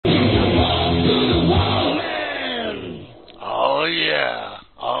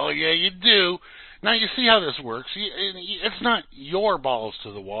you do. Now you see how this works. It's not your balls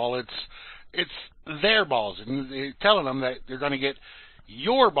to the wall. It's their balls. And they're telling them that they're going to get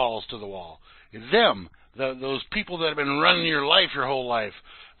your balls to the wall. It's them, those people that have been running your life your whole life.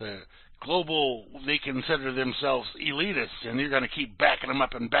 The global, they consider themselves elitists, and you're going to keep backing them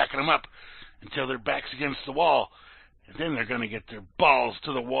up and backing them up until their back's against the wall. And then they're going to get their balls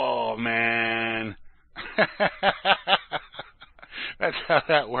to the wall, man. That's how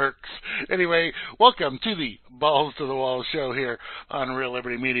that works. Anyway, welcome to the Balls to the Wall show here on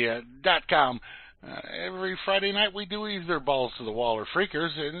RealLibertyMedia.com. Every Friday night we do either Balls to the Wall or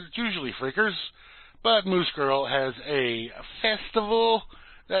Freakers, and it's usually Freakers. But Moosegurl has a festival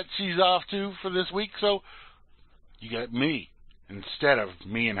that she's off to for this week, so you got me instead of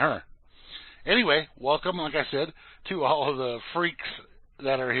me and her. Anyway, welcome, like I said, to all of the freaks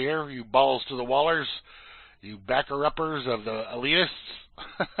that are here, you balls to the wallers, you backer-uppers of the elitists.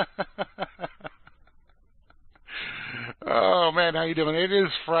 Oh, man, how you doing? It is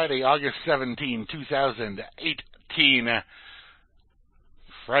Friday, August 17, 2018.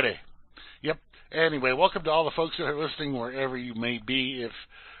 Friday. Yep. Anyway, welcome to all the folks that are listening wherever you may be. If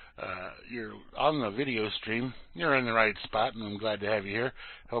you're on the video stream, you're in the right spot, and I'm glad to have you here.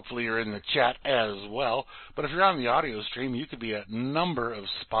 Hopefully you're in the chat as well. But if you're on the audio stream, you could be at a number of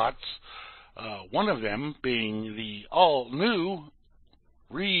spots. One of them being the all-new,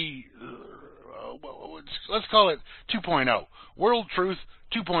 let's call it 2.0. World Truth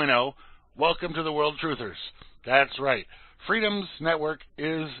 2.0. Welcome to the World Truthers. That's right. Freedom's Network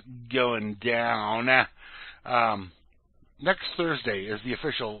is going down. Next Thursday is the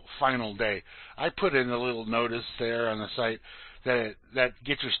official final day. I put in a little notice there on the site that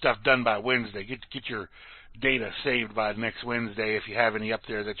get your stuff done by Wednesday. Get your data saved by next Wednesday if you have any up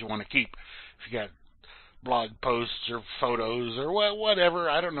there that you want to keep. If you got blog posts or photos or whatever,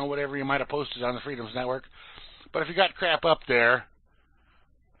 I don't know, whatever you might have posted on the Freedom's Network. But if you got crap up there,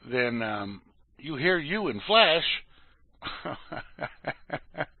 then you hear you in flash.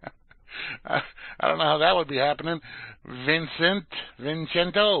 I don't know how that would be happening.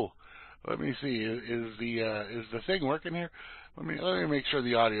 Vincento. Let me see. Is the thing working here? Let me make sure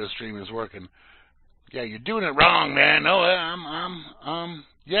the audio stream is working. Yeah, you're doing it wrong, man. No, I'm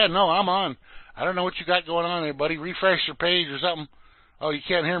on. I don't know what you got going on there, buddy. Refresh your page or something. Oh, you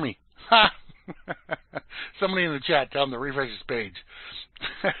can't hear me. Ha! Somebody in the chat tell him to refresh his page.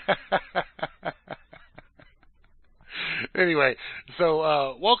 Anyway,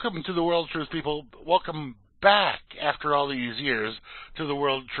 so welcome to the World Truth people. Welcome back after all these years to the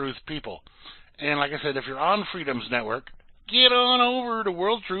World Truth people. And like I said, if you're on Freedom's Network, get on over to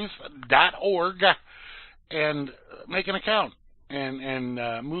worldtruth.org and make an account and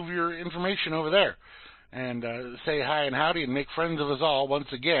move your information over there and say hi and howdy and make friends of us all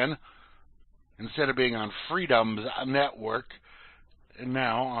once again, instead of being on Freedom's Network and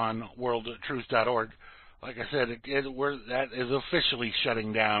now on worldtruth.org. Like I said, that is officially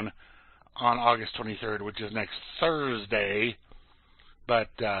shutting down on August 23rd, which is next Thursday. But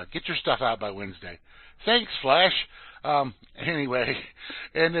get your stuff out by Wednesday. Thanks, Flash. Anyway,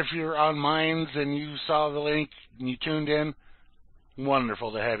 and if you're on Minds and you saw the link and you tuned in,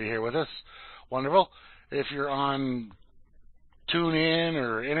 wonderful to have you here with us. Wonderful. If you're on TuneIn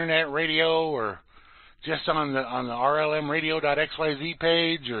or Internet Radio or just on the rlmradio.xyz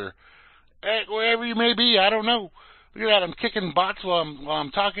page or wherever you may be, I don't know. Look at that, I'm kicking bots while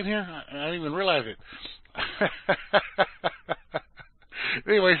I'm talking here. I didn't even realize it.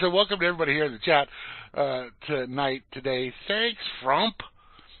 Anyway, so welcome to everybody here in the chat today. Thanks, Frump.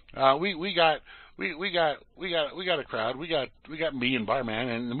 We got a crowd. We got me and Barman,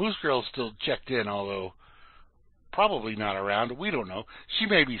 and the Moosegurl's still checked in, although probably not around. We don't know. She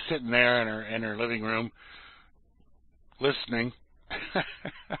may be sitting there in her living room listening.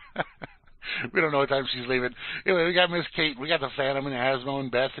 We don't know what time she's leaving. Anyway, we got Miss Kate, we got the Phantom and Asmo and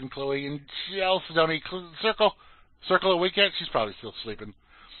Beth and Chloe and Chalcedony. Circle of Weekend. She's probably still sleeping.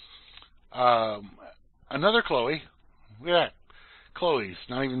 Another Chloe. Look at that. Chloe's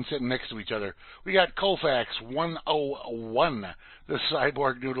not even sitting next to each other. We got Colfax 101, the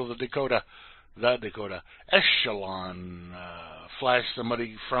Cyborg Noodle, the Dakota, Echelon, Flash,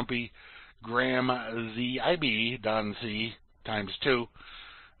 Somebody, Frumpy, Graham, ZIB, Don C, ×2,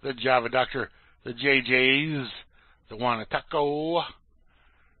 the Java Doctor, the JJs, the Wanataco,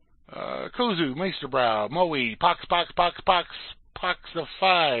 Kuzu, Meisterbrow, Moe, Poxified,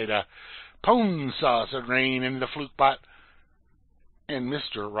 Pone Sauce, and Rain, and the Flukebot, and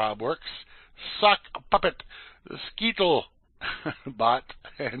Mr. Rob Works, Sock Puppet, the Skeetle Bot,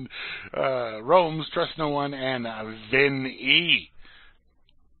 and Rome's Trust No One, and Vin E.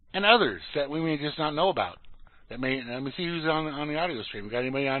 and others that we may just not know about. That may, let me see who's on the audio stream. Got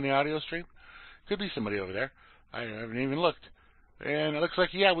anybody on the audio stream? Could be somebody over there. I haven't even looked. And it looks like,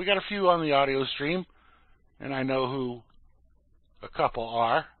 yeah, we got a few on the audio stream, and I know who a couple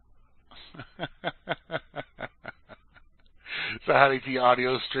are. So howdy to you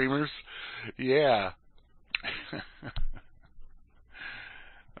audio streamers. Yeah.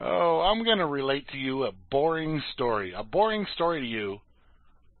 Oh, I'm going to relate to you a boring story. A boring story to you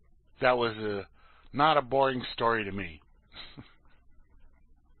that was not a boring story to me.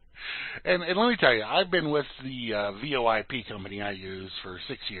 And let me tell you, I've been with the VoIP company I use for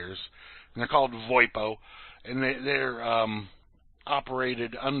 6 years, and they're called VoIPO, and they're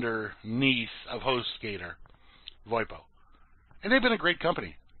operated underneath of HostGator, VoIPO. And they've been a great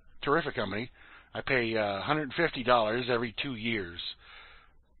company, terrific company. I pay $150 every 2 years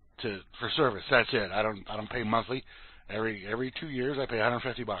for service. That's it. I don't pay monthly. Every 2 years I pay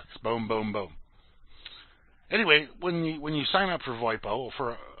 $150. Boom, boom, boom. Anyway, when you sign up for VoIPO,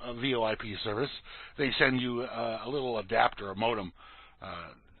 for a VoIP service, they send you a little adapter, a modem,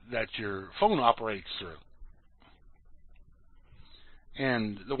 that your phone operates through.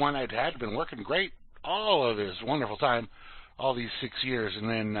 And the one I'd had been working great all of this wonderful time, all these 6 years, and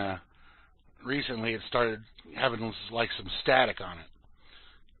then recently it started having like some static on it.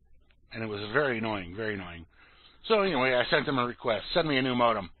 And it was very annoying, very annoying. So anyway, I sent them a request, send me a new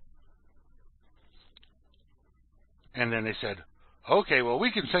modem. And then they said, okay, well,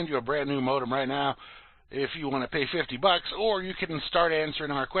 we can send you a brand new modem right now if you want to pay $50, or you can start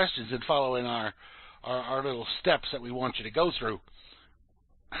answering our questions and following our little steps that we want you to go through.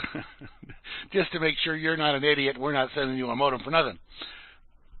 Just to make sure you're not an idiot, we're not sending you a modem for nothing.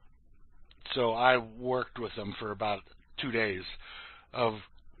 So I worked with them for about 2 days of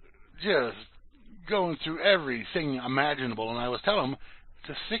just going through everything imaginable, and I was telling them,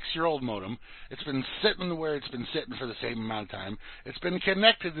 it's a 6-year-old modem. It's been sitting where it's been sitting for the same amount of time. It's been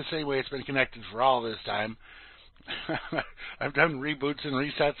connected the same way it's been connected for all this time. I've done reboots and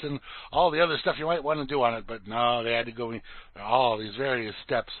resets and all the other stuff you might want to do on it, but no, they had to go all these various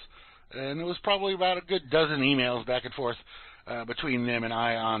steps. And it was probably about a good dozen emails back and forth between them and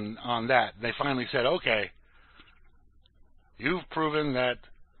I on that. They finally said, okay, you've proven that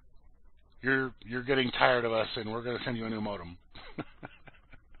you're getting tired of us, and we're going to send you a new modem.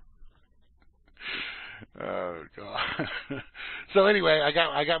 Oh God. So anyway, I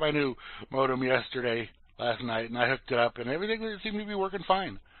got my new modem last night, and I hooked it up, and everything seemed to be working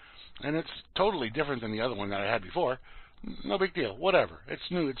fine. And it's totally different than the other one that I had before. No big deal. Whatever. It's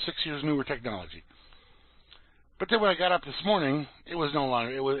new. It's 6 years newer technology. But then when I got up this morning, it was no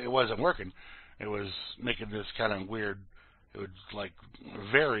longer. It wasn't working. It was making this kind of weird. It would like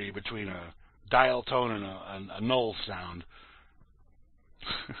vary between a dial tone and a null sound.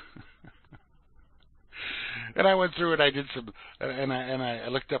 And I went through it. I did some, and I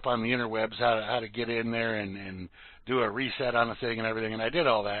looked up on the interwebs how to get in there and do a reset on the thing and everything, and I did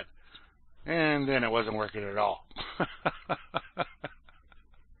all that, and then it wasn't working at all.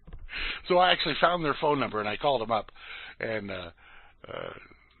 So I actually found their phone number and I called them up, and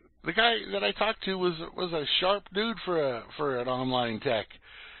the guy that I talked to was a sharp dude for an online tech,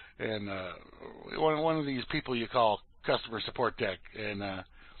 and one of these people you call customer support tech, and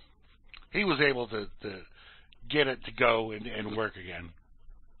he was able to get it to go and work again.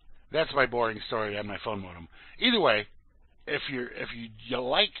 That's my boring story on my phone modem. Either way, if you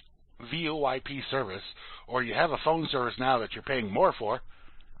like VoIP service, or you have a phone service now that you're paying more for,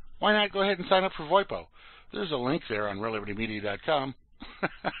 why not go ahead and sign up for VoIPO? There's a link there on RelibertyMedia.com.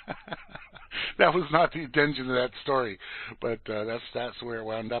 That was not the intention of that story, but that's where it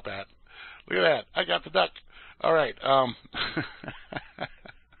wound up at. Look at that. I got the duck. All right.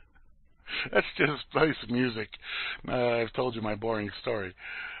 That's just nice music. I've told you my boring story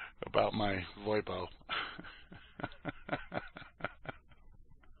about my VoIPO.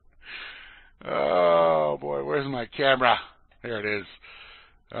 Oh, boy. Where's my camera? There it is.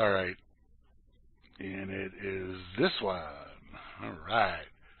 All right. And it is this one. All right.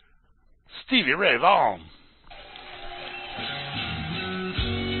 Stevie Ray Vaughan.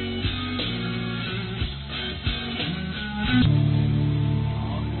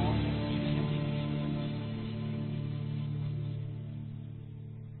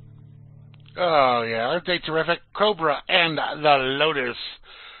 Oh, yeah. Aren't they terrific? Cobra and the Lotus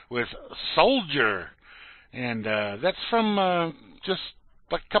with Soldier. And that's from just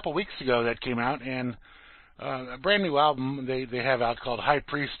like a couple weeks ago that came out. And a brand new album they have out called High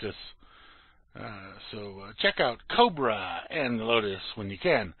Priestess. So check out Cobra and the Lotus when you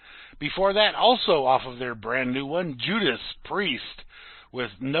can. Before that, also off of their brand new one, Judas Priest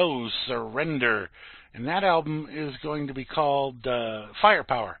with No Surrender. And that album is going to be called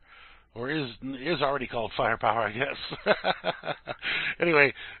Firepower. Or is already called Firepower, I guess.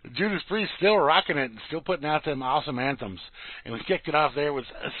 Anyway, Judas Priest still rocking it and still putting out them awesome anthems. And we kicked it off there with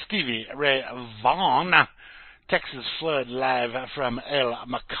Stevie Ray Vaughan, Texas Flood live from El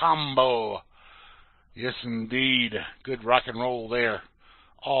Macambo. Yes, indeed. Good rock and roll there.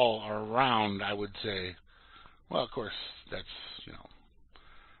 All around, I would say. Well, of course, that's, you know.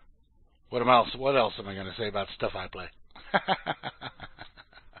 What else am I going to say about stuff I play?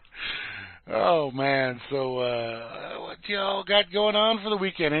 Oh, man. So, what y'all got going on for the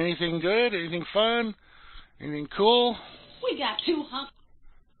weekend? Anything good? Anything fun? Anything cool? We got two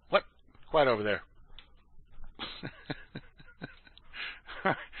What? Quiet over there.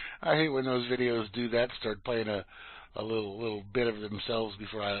 I hate when those videos do that, start playing a little bit of themselves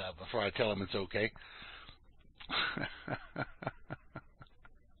before I tell them it's okay.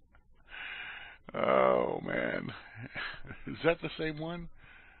 Oh, man. Is that the same one?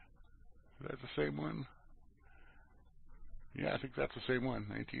 Is that the same one? Yeah, I think that's the same one.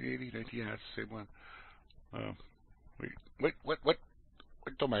 1980, yeah, that's the same one. Wait, what?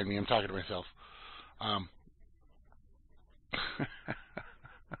 Don't mind me, I'm talking to myself.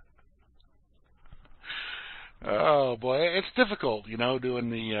 Oh boy, it's difficult, you know,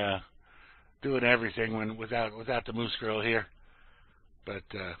 doing everything without the Moosegurl here. But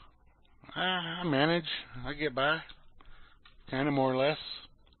I manage. I get by, kind of, more or less,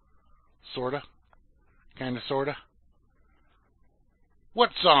 sorta, kind of, sorta. What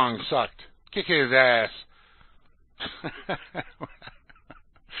song sucked? Kick his ass.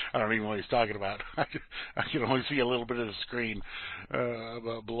 I don't even know what he's talking about. I can only see a little bit of the screen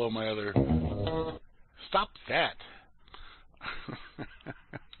below my other. Stop that. Right.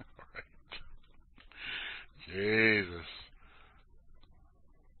 Jesus.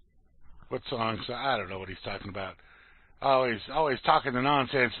 What song? I don't know what he's talking about. Always talking the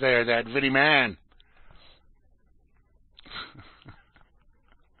nonsense there, that Vinny man.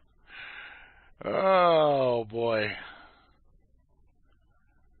 Oh boy.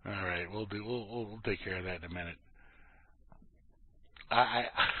 All right, we'll take care of that in a minute. I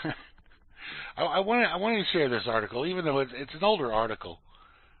want to share this article, even though it's an older article.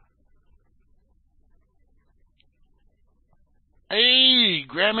 Hey,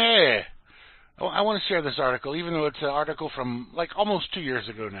 Grammy! I want to share this article, even though it's an article from like almost 2 years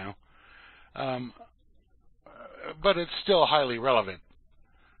ago now. But it's still highly relevant.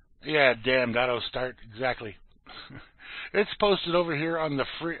 Yeah, damned auto start, exactly. It's posted over here on the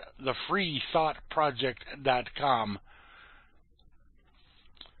freethoughtproject.com.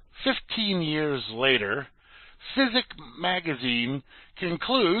 15 years later, Physic magazine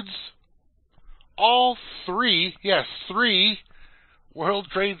concludes all three World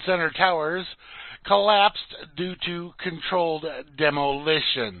Trade Center towers collapsed due to controlled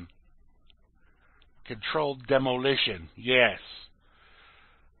demolition. Controlled demolition, yes.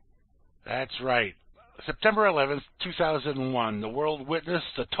 That's right. September 11th, 2001, the world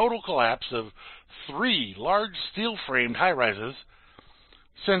witnessed the total collapse of 3 large steel-framed high-rises.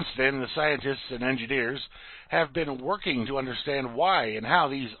 Since then, the scientists and engineers have been working to understand why and how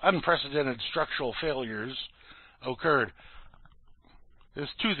these unprecedented structural failures occurred. This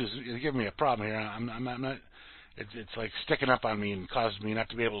tooth is giving me a problem here. I'm not. It's like sticking up on me and causing me not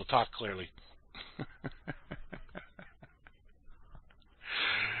to be able to talk clearly.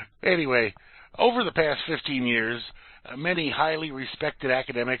 Anyway, over the past 15 years, many highly respected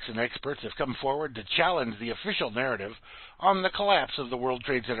academics and experts have come forward to challenge the official narrative on the collapse of the World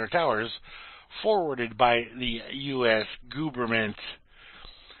Trade Center towers forwarded by the U.S. government.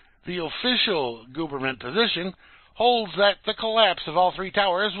 The official government position holds that the collapse of all 3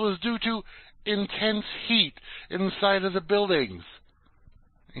 towers was due to intense heat inside of the buildings.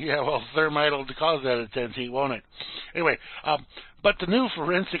 Yeah, well, thermite will cause that intense heat, won't it? Anyway, but the new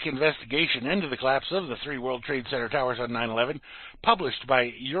forensic investigation into the collapse of the 3 World Trade Center towers on 9/11, published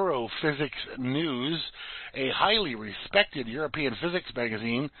by Europhysics News, a highly respected European physics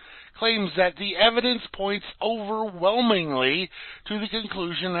magazine, claims that the evidence points overwhelmingly to the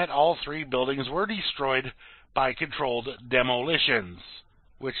conclusion that all 3 buildings were destroyed by controlled demolitions,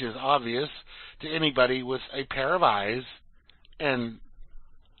 which is obvious to anybody with a pair of eyes and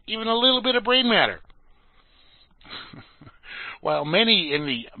even a little bit of brain matter. While many in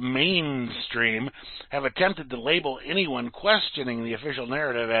the mainstream have attempted to label anyone questioning the official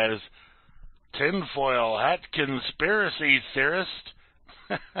narrative as tinfoil hat conspiracy theorist,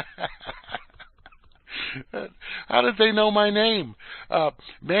 How did they know my name?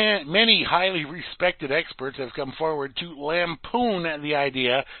 Many highly respected experts have come forward to lampoon the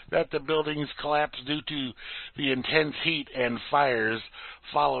idea that the buildings collapsed due to the intense heat and fires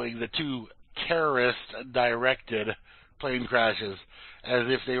following the two terrorist-directed plane crashes, as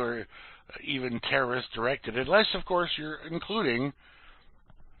if they were even terrorist-directed, unless, of course, you're including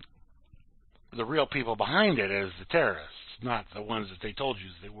the real people behind it as the terrorists, not the ones that they told you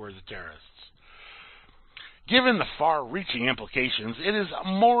that were the terrorists. Given the far-reaching implications, it is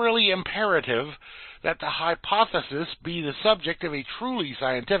morally imperative that the hypothesis be the subject of a truly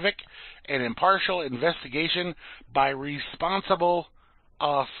scientific and impartial investigation by responsible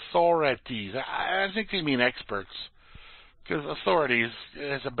authorities. I think they mean experts, because authorities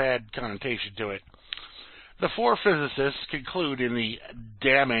has a bad connotation to it. The four physicists conclude in the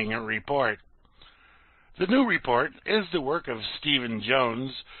damning report. The new report is the work of Stephen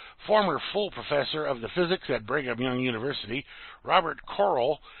Jones, former full professor of the physics at Brigham Young University, Robert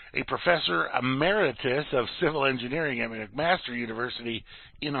Correll, a professor emeritus of civil engineering at McMaster University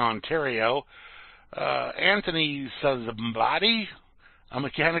in Ontario, Anthony Sazambati, a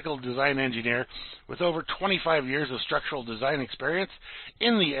mechanical design engineer with over 25 years of structural design experience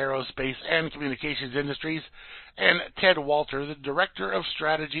in the aerospace and communications industries, and Ted Walter, the Director of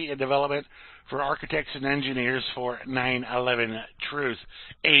Strategy and Development for Architects and Engineers for 9/11 Truth,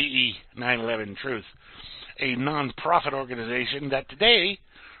 AE 9/11 Truth, a non-profit organization that today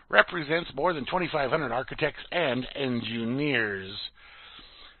represents more than 2,500 architects and engineers.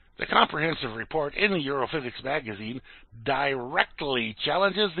 The comprehensive report in the Europhysics magazine directly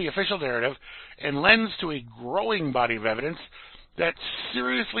challenges the official narrative and lends to a growing body of evidence that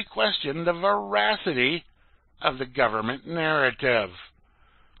seriously question the veracity of the government narrative.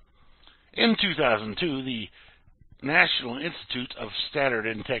 In 2002, the National Institute of Standard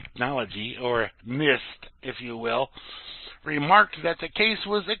and Technology, or NIST, if you will, remarked that the case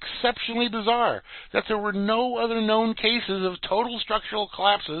was exceptionally bizarre, that there were no other known cases of total structural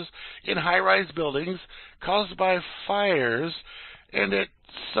collapses in high-rise buildings caused by fires, and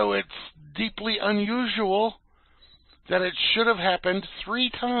so it's deeply unusual that it should have happened 3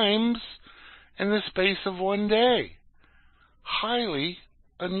 times in the space of one day. Highly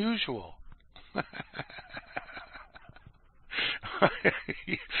unusual.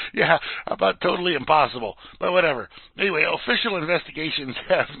 Yeah, about totally impossible, but whatever. Anyway, official investigations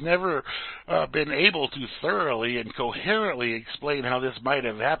have never been able to thoroughly and coherently explain how this might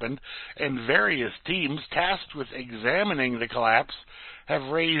have happened, and various teams tasked with examining the collapse have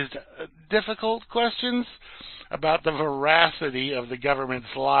raised difficult questions about the veracity of the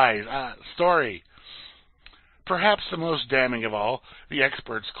government's story. Perhaps the most damning of all, the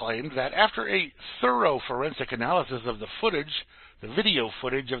experts claimed that after a thorough forensic analysis of the video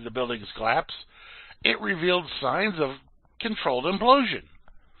footage of the building's collapse, it revealed signs of controlled implosion.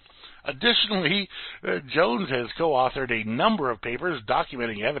 Additionally, Jones has co-authored a number of papers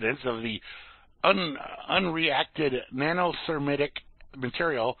documenting evidence of the unreacted nanothermic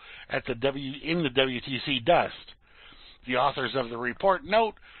material in the WTC dust. The authors of the report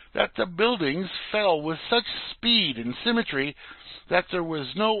note that the buildings fell with such speed and symmetry that there was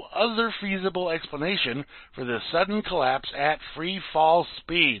no other feasible explanation for the sudden collapse at free fall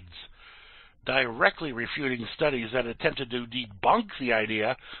speeds, directly refuting studies that attempted to debunk the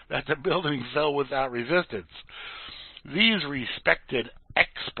idea that the building fell without resistance. These respected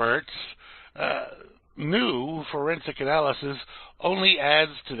experts new forensic analysis only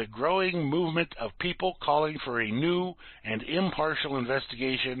adds to the growing movement of people calling for a new and impartial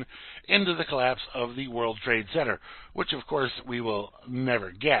investigation into the collapse of the World Trade Center, which of course we will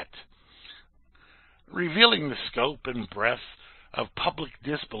never get. Revealing the scope and breadth of public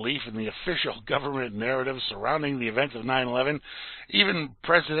disbelief in the official government narrative surrounding the events of 9/11, even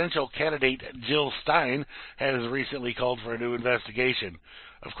presidential candidate Jill Stein has recently called for a new investigation.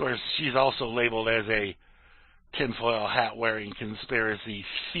 Of course, she's also labeled as a tinfoil hat-wearing conspiracy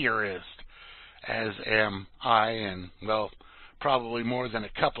theorist, as am I, and, well, probably more than a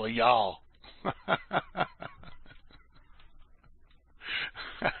couple of y'all.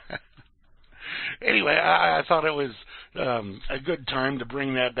 Anyway, I thought it was a good time to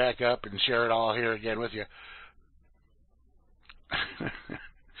bring that back up and share it all here again with you.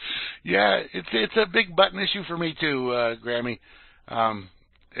 Yeah, it's a big button issue for me too, Grammy.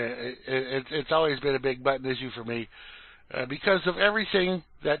 It's always been a big button issue for me because of everything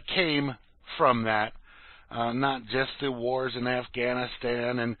that came from that. Not just the wars in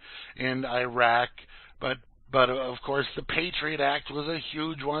Afghanistan and Iraq, but But of course, the Patriot Act was a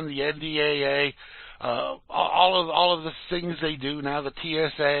huge one. The NDAA, all of the things they do now, the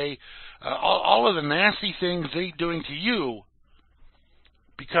TSA, all of the nasty things they're doing to you,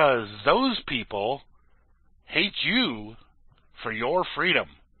 because those people hate you for your freedom.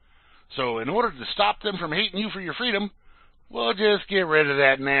 So in order to stop them from hating you for your freedom, well, just get rid of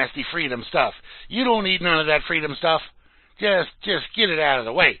that nasty freedom stuff. You don't need none of that freedom stuff. Just get it out of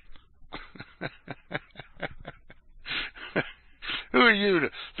the way. Who are you to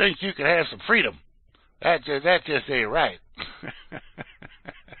think you can have some freedom? That just ain't right.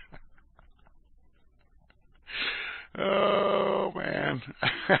 Oh, man.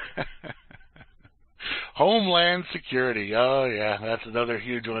 Homeland Security. Oh, yeah, that's another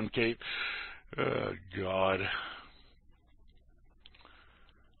huge one, Kate. Oh, God.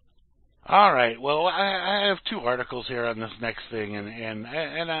 All right. Well, I have two articles here on this next thing, and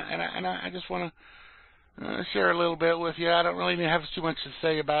I just want to share a little bit with you. I don't really have too much to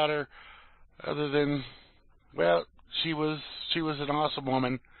say about her, other than, well, she was an awesome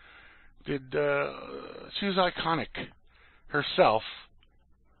woman. She was iconic herself,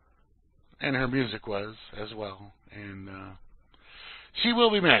 and her music was as well. And she will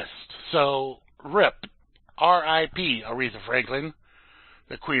be missed. So, R.I.P, R.I.P, Aretha Franklin.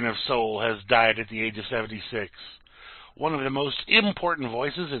 The Queen of Soul has died at the age of 76. One of the most important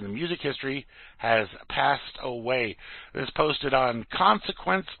voices in the music history has passed away. This posted on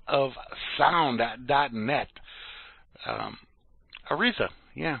consequenceofsound.net. Aretha,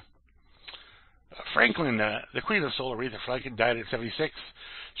 yeah. Franklin, the Queen of Soul, Aretha Franklin, died at 76.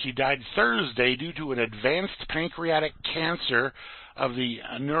 She died Thursday due to an advanced pancreatic cancer of the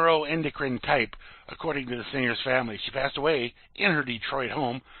neuroendocrine type, according to the singer's family. She passed away in her Detroit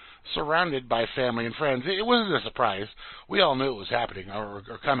home, surrounded by family and friends. It wasn't a surprise. We all knew it was happening or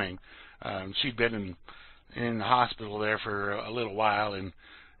coming. She'd been in the hospital there for a little while, and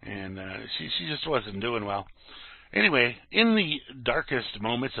she just wasn't doing well. Anyway, in the darkest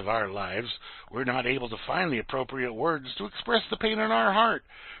moments of our lives, we're not able to find the appropriate words to express the pain in our heart,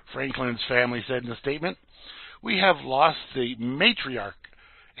 Franklin's family said in a statement. We have lost the matriarch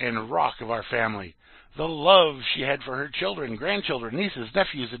and rock of our family. The love she had for her children, grandchildren, nieces,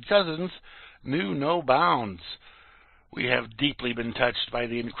 nephews, and cousins knew no bounds. We have deeply been touched by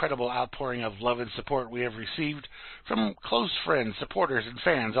the incredible outpouring of love and support we have received from close friends, supporters, and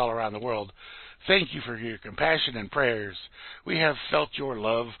fans all around the world. Thank you for your compassion and prayers. We have felt your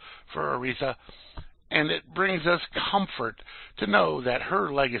love for Aretha, and it brings us comfort to know that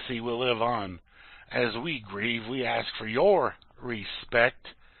her legacy will live on. As we grieve, we ask for your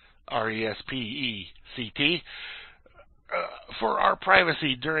respect, R-E-S-P-E-C-T, for our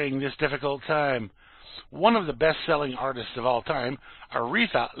privacy during this difficult time. One of the best-selling artists of all time,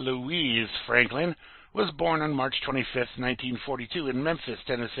 Aretha Louise Franklin, was born on March 25, 1942 in Memphis,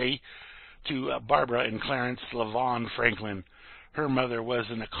 Tennessee, to Barbara and Clarence LaVaughn Franklin. Her mother was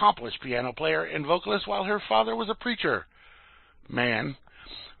an accomplished piano player and vocalist, while her father was a preacher. Man,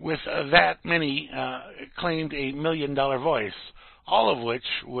 with that many claimed a $1 million voice, all of which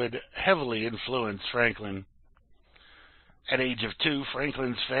would heavily influence Franklin. At age of 2,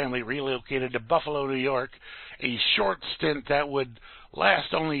 Franklin's family relocated to Buffalo, New York, a short stint that would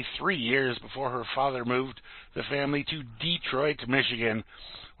last only 3 years before her father moved the family to Detroit, Michigan,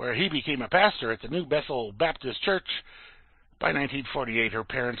 where he became a pastor at the New Bethel Baptist Church. By 1948, her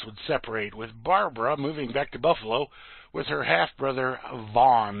parents would separate, with Barbara moving back to Buffalo with her half-brother,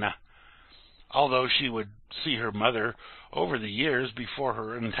 Vaughn. Although she would see her mother over the years before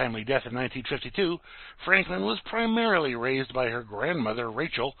her untimely death in 1952, Franklin was primarily raised by her grandmother,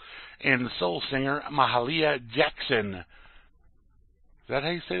 Rachel, and soul singer Mahalia Jackson. Is that how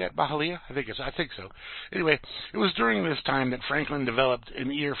you say that, Mahalia? I think so. Anyway, it was during this time that Franklin developed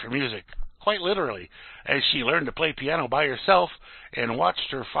an ear for music, quite literally, as she learned to play piano by herself and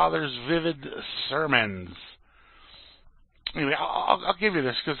watched her father's vivid sermons. Anyway, I'll give you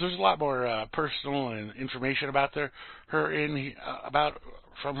this because there's a lot more personal and information about her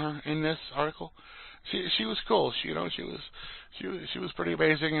from her in this article. She was cool. She was pretty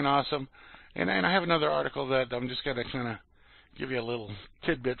amazing and awesome. And I have another article that I'm just gonna kind of give you a little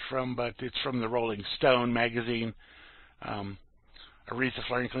tidbit from, but it's from the Rolling Stone magazine. Aretha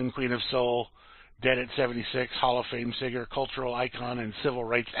Franklin, Queen of Soul, dead at 76, Hall of Fame singer, cultural icon, and civil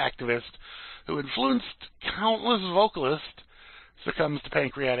rights activist who influenced countless vocalists, succumbs to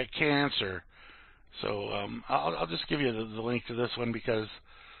pancreatic cancer. So I'll just give you the link to this one because,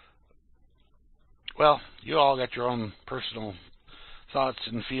 well, you all got your own personal thoughts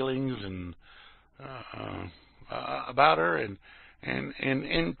and feelings and about her, and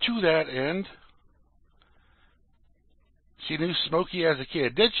to that end, She knew Smokey as a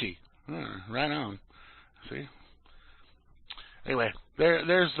kid, did she? Right on. See? Anyway,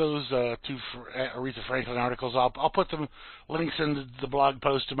 there's those two Aretha Franklin articles. I'll put them links in the blog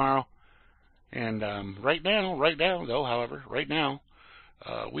post tomorrow. And right now,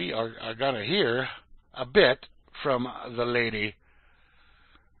 we are going to hear a bit from the lady,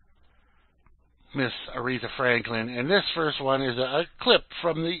 Miss Aretha Franklin. And this first one is a clip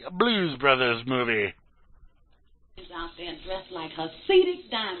from the Blues Brothers movie. Out there dressed like Hasidic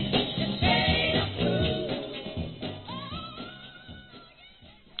diamonds.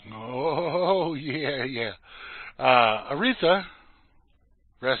 Oh, yeah. Aretha,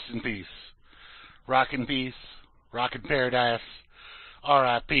 rest in peace. Rock in peace, rock in paradise,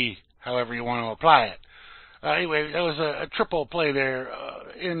 R.I.P, however you want to apply it. Anyway, that was a triple play there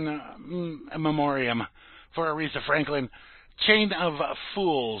in memoriam for Aretha Franklin. Chain of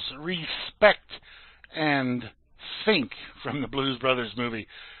Fools, Respect, and Think from the Blues Brothers movie.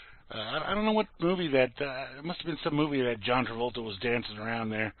 I don't know what movie that, it must have been some movie that John Travolta was dancing around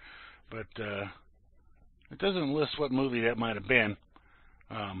there, but it doesn't list what movie that might have been.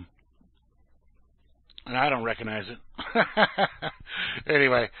 And I don't recognize it.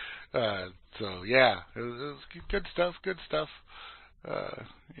 Anyway, so yeah, it was good stuff.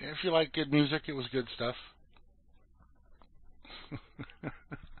 If you like good music, it was good stuff.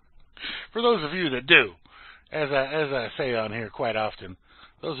 For those of you that do, as I say on here quite often,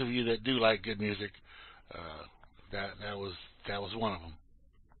 those of you that do like good music, that was one of them.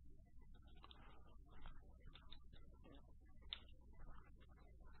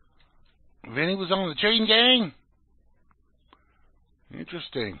 Vinny was on the chain gang?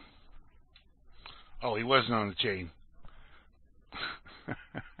 Interesting. Oh, he wasn't on the chain.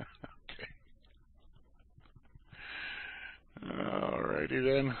 Okay. Alrighty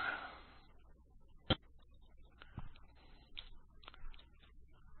then.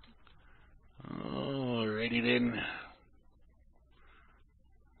 Alrighty then.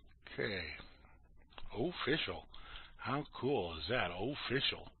 Okay. Official. How cool is that?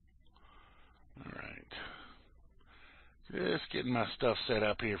 Official. Alright. Just getting my stuff set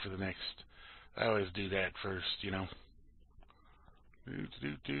up here for the next. I always do that first, you know.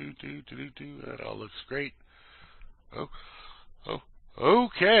 That all looks great.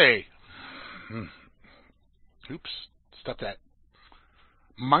 Okay. Oops. Stop that.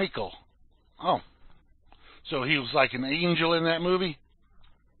 Michael. Oh. So he was like an angel in that movie?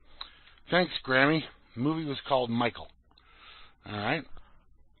 Thanks, Grammy. The movie was called Michael. Alright.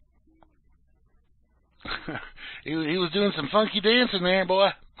 he was doing some funky dancing there, boy.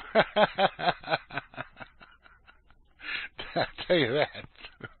 I'll tell you that.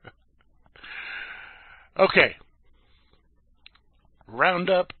 Okay.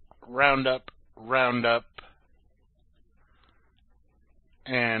 Roundup,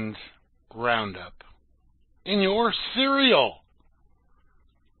 and Roundup in your cereal.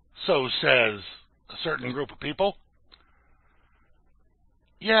 So says a certain group of people.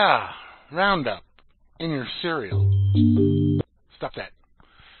 Yeah, Roundup in your cereal. Stop that.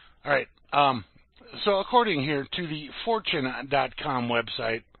 All right. So according here to the Fortune.com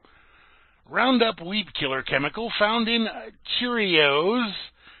website, Roundup Weedkiller chemical found in Cheerios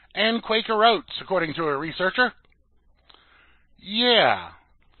and Quaker Oats, according to a researcher. Yeah.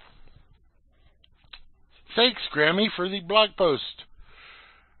 Thanks, Grammy, for the blog post.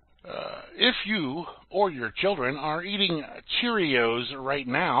 If you or your children are eating Cheerios right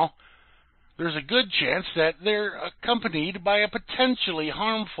now, there's a good chance that they're accompanied by a potentially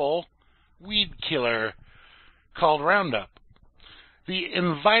harmful weed killer called Roundup. The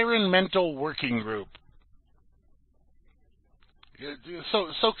Environmental Working Group.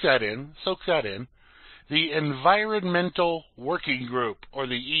 Soak that in. The Environmental Working Group, or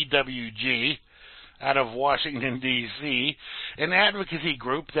the EWG, out of Washington, D.C., an advocacy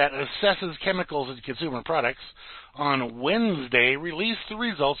group that assesses chemicals in consumer products, on Wednesday released the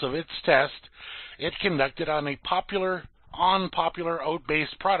results of its test it conducted on popular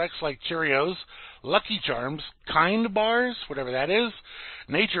oat-based products like Cheerios, Lucky Charms, Kind Bars, whatever that is,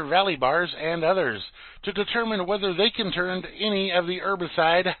 Nature Valley Bars, and others, to determine whether they contained any of the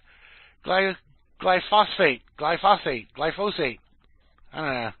herbicide glyphosate. I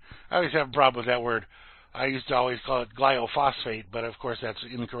don't know. I always have a problem with that word. I used to always call it glyphosate, but of course that's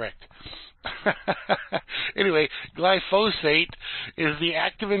incorrect. Anyway, glyphosate is the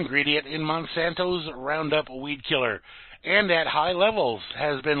active ingredient in Monsanto's Roundup weed killer, and at high levels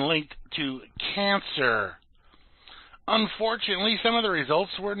has been linked to cancer. Unfortunately, some of the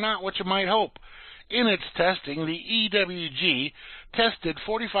results were not what you might hope. In its testing, the EWG tested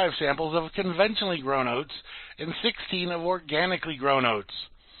 45 samples of conventionally grown oats and 16 of organically grown oats.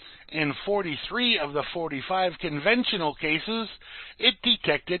 In 43 of the 45 conventional cases, it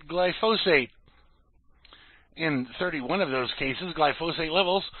detected glyphosate. In 31 of those cases, glyphosate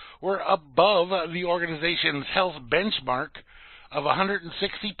levels were above the organization's health benchmark of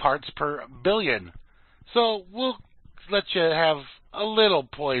 160 parts per billion. So we'll let you have a little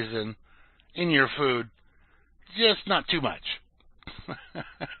poison in your food, just not too much.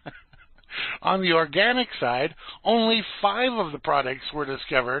 On the organic side, only 5 of the products were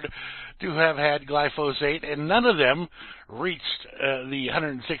discovered to have had glyphosate, and none of them reached the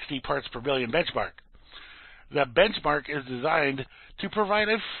 160 parts per billion benchmark. The benchmark is designed to provide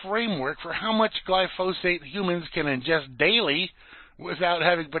a framework for how much glyphosate humans can ingest daily without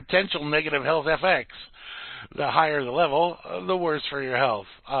having potential negative health effects. The higher the level, the worse for your health.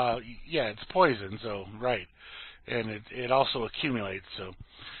 Yeah, it's poison, so right. And it also accumulates. So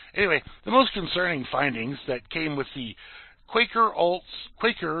anyway, the most concerning findings that came with the Quaker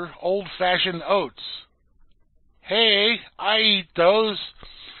old-fashioned oats. Hey, I eat those,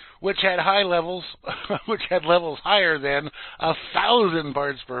 which had high levels, which had levels higher than 1,000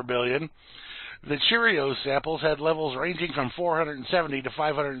 parts per billion. The Cheerios samples had levels ranging from 470 to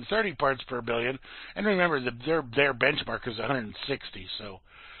 530 parts per billion, and remember their benchmark is 160. So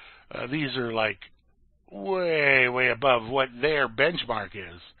these are like way above what their benchmark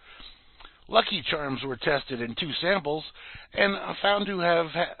is. Lucky Charms were tested in 2 samples and found to have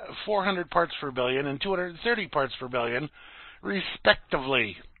 400 parts per billion and 230 parts per billion,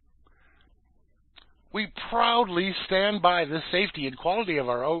 respectively. We proudly stand by the safety and quality of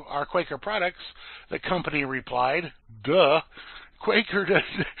our Quaker products, the company replied. Duh. Quaker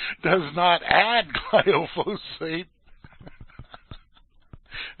does not add glyphosate.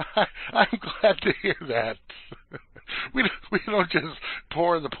 I'm glad to hear that. We don't just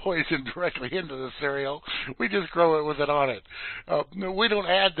pour the poison directly into the cereal. We just grow it with it on it. We don't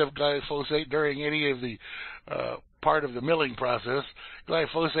add the glyphosate during any of the part of the milling process.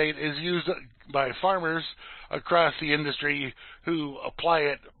 Glyphosate is used by farmers across the industry who apply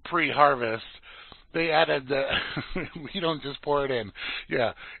it pre-harvest. They added the, we don't just pour it in.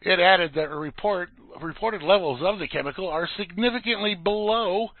 Yeah, it added that reported levels of the chemical are significantly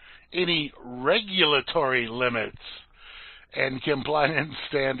below any regulatory limits and compliance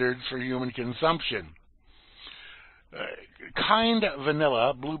standards for human consumption. Kind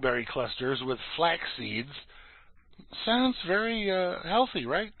vanilla blueberry clusters with flax seeds sounds very healthy,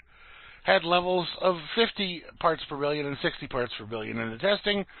 right? Had levels of 50 parts per billion and 60 parts per billion in the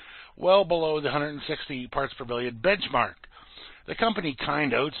testing, well below the 160 parts per billion benchmark. The company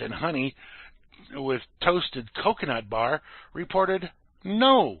Kind Oats and Honey with toasted coconut bar reported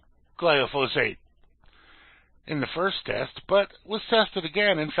no glyphosate in the first test, but was tested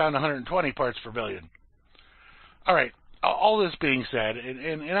again and found 120 parts per billion. All right, all this being said,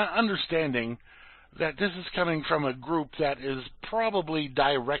 and understanding that this is coming from a group that is probably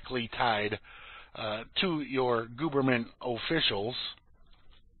directly tied to your government officials,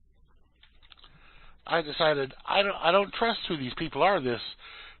 I decided I don't trust who these people are. This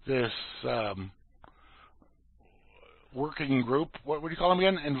working group, what do you call them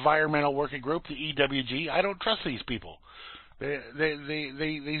again? Environmental working group, the EWG. I don't trust these people.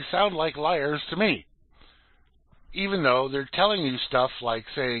 They sound like liars to me. Even though they're telling you stuff like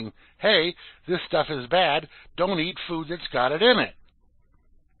saying, hey, this stuff is bad, don't eat food that's got it in it.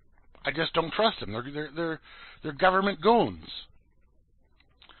 I just don't trust them. They're government goons.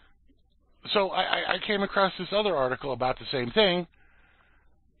 So I came across this other article about the same thing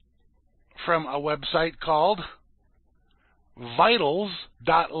from a website called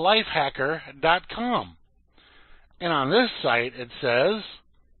vitals.lifehacker.com. And on this site it says,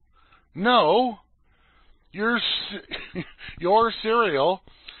 no, your cereal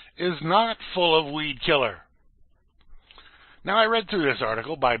is not full of Weedkiller. Now, I read through this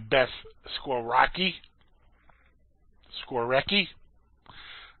article by Beth Skorecki,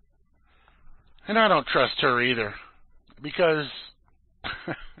 and I don't trust her either, because,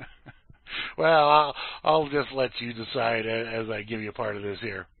 well, I'll just let you decide as I give you part of this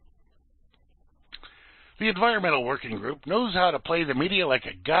here. The Environmental Working Group knows how to play the media like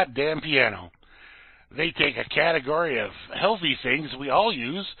a goddamn piano. They take a category of healthy things we all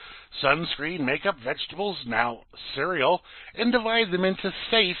use, sunscreen, makeup, vegetables, now cereal, and divide them into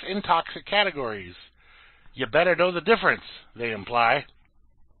safe and toxic categories. You better know the difference, they imply.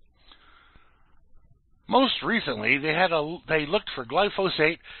 Most recently, they looked for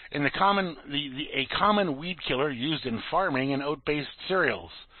glyphosate in a common weed killer used in farming and oat-based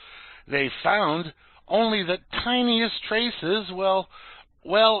cereals. They found only the tiniest traces, well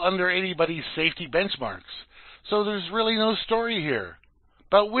under anybody's safety benchmarks. So there's really no story here.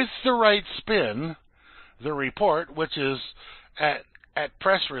 But with the right spin, the report, which is at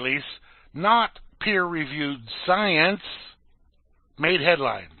press release, not peer-reviewed science, made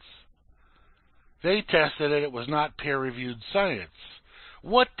headlines. They tested it. It was not peer-reviewed science.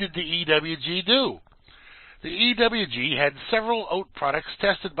 What did the EWG do? The EWG had several oat products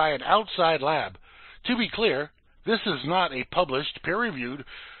tested by an outside lab. To be clear, this is not a published, peer-reviewed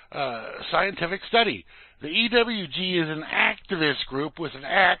scientific study. The EWG is an activist group with an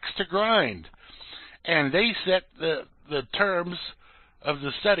axe to grind. And they set the terms of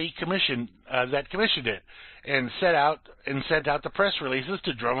the study that commissioned it and sent out the press releases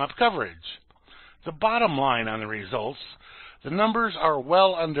to drum up coverage. The bottom line on the results, the numbers are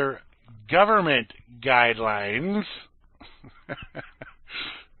well under government guidelines.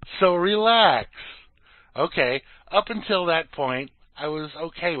 So relax. Okay, up until that point, I was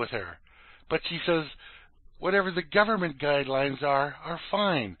okay with her. But she says, whatever the government guidelines are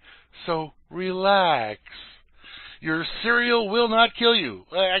fine. So relax. Your cereal will not kill you.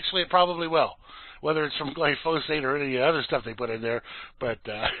 Well, actually, it probably will, whether it's from glyphosate or any other stuff they put in there. But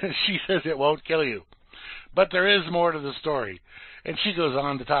she says it won't kill you. But there is more to the story. And she goes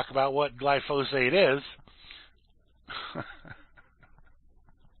on to talk about what glyphosate is.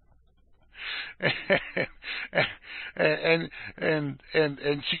 and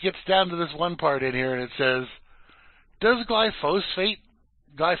she gets down to this one part in here, and it says, does glyphosate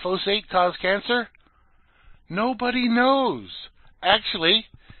cause cancer? Nobody knows. Actually,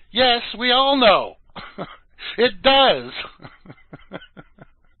 yes, we all know. It does.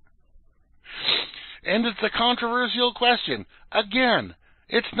 And it's a controversial question. Again,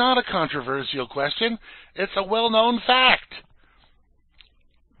 it's not a controversial question. It's a well-known fact.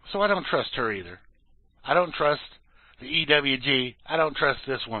 So I don't trust her either. I don't trust the EWG. I don't trust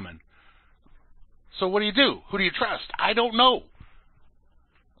this woman. So what do you do? Who do you trust? I don't know.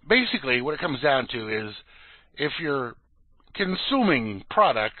 Basically, what it comes down to is if you're consuming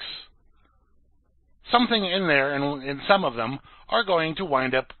products, something in there, and some of them, are going to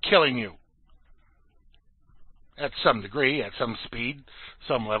wind up killing you. At some degree, at some speed,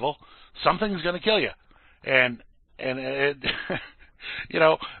 some level, something's going to kill you. And it,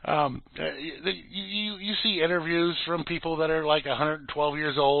 you see interviews from people that are like 112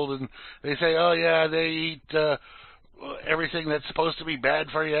 years old, and they say, oh yeah, they eat everything that's supposed to be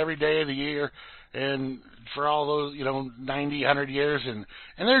bad for you every day of the year, and for all those, 90, 100 years, and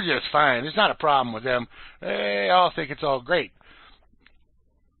they're just fine. There's not a problem with them. They all think it's all great.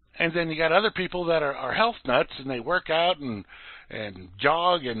 And then you got other people that are health nuts, and they work out and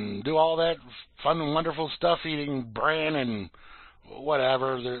jog and do all that fun and wonderful stuff, eating bran and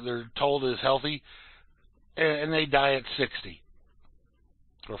whatever they're told is healthy, and they die at 60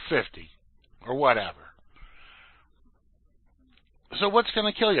 or 50 or whatever. So what's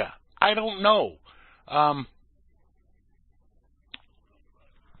going to kill you? I don't know. Of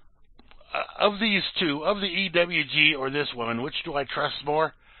these two, of the EWG or this woman, which do I trust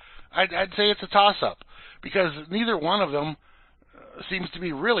more? I'd say it's a toss-up, because neither one of them seems to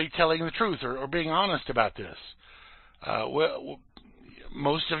be really telling the truth or being honest about this.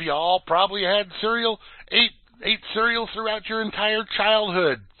 Most of y'all probably had cereal, ate cereal throughout your entire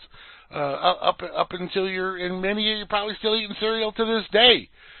childhood, up until and many of you are probably still eating cereal to this day.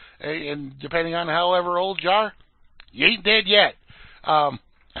 And depending on however old you are, you ain't dead yet.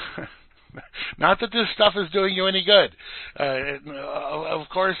 Not that this stuff is doing you any good. Of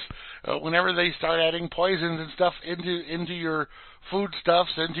course, whenever they start adding poisons and stuff into your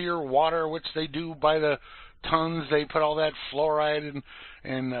foodstuffs, into your water, which they do by the tons, they put all that fluoride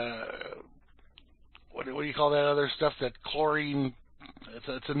and what do you call that other stuff? That chlorine.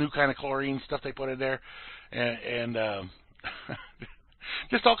 It's a new kind of chlorine stuff they put in there, and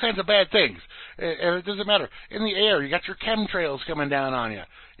just all kinds of bad things. And it doesn't matter. In the air, you got your chemtrails coming down on you.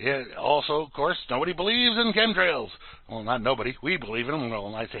 Also, of course, nobody believes in chemtrails. Well, not nobody. We believe in them. Well,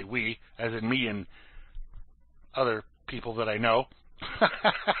 when I say we, as in me and other people that I know.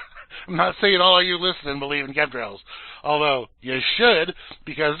 I'm not saying all of you listening believe in chemtrails. Although, you should,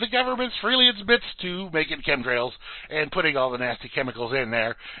 because the government's freely admits to making chemtrails and putting all the nasty chemicals in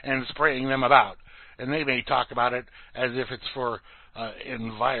there and spraying them about. And they may talk about it as if it's for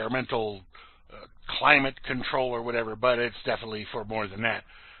environmental climate control or whatever, but it's definitely for more than that.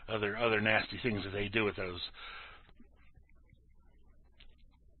 Other nasty things that they do with those.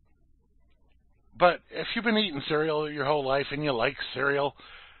 But if you've been eating cereal your whole life and you like cereal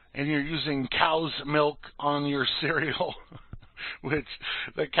and you're using cow's milk on your cereal, which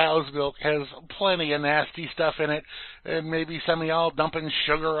the cow's milk has plenty of nasty stuff in it, and maybe some of y'all dumping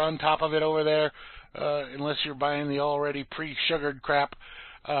sugar on top of it over there, unless you're buying the already pre-sugared crap.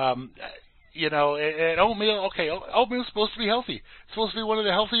 And oatmeal, okay, oatmeal's supposed to be healthy. It's supposed to be one of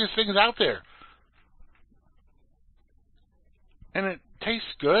the healthiest things out there. And it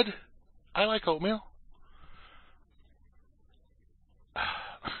tastes good. I like oatmeal.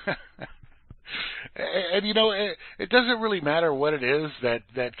 And it doesn't really matter what it is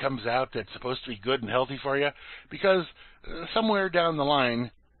that comes out that's supposed to be good and healthy for you, because somewhere down the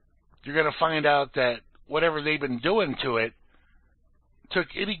line, you're going to find out that whatever they've been doing to it took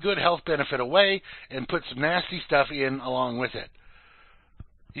any good health benefit away and put some nasty stuff in along with it.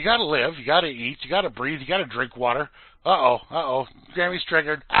 You got to live, you got to eat, you got to breathe, you got to drink water. Grammy's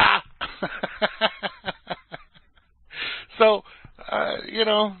triggered. So,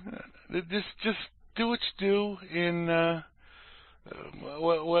 just do what you do in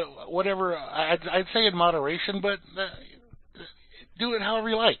whatever. I'd say in moderation, but do it however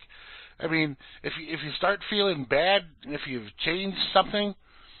you like. I mean, if you start feeling bad, if you've changed something,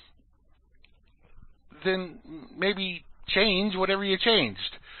 then maybe change whatever you changed,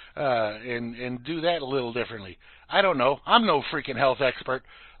 and do that a little differently. I don't know. I'm no freaking health expert,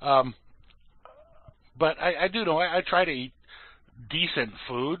 but I do know I try to eat decent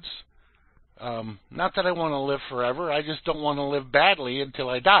foods. Not that I want to live forever. I just don't want to live badly until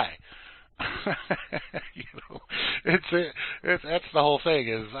I die. That's the whole thing.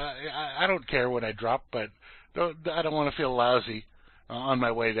 Is I don't care when I drop, but I don't want to feel lousy on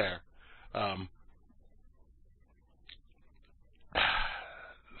my way there.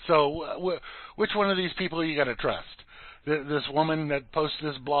 So which one of these people are you going to trust? This woman that posted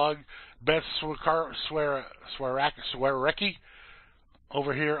this blog, Beth Swarecki,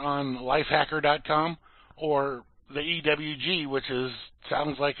 over here on lifehacker.com, or the EWG, which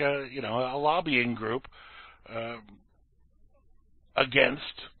sounds like a lobbying group against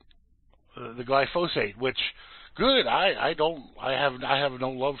the glyphosate. Which, good. I have no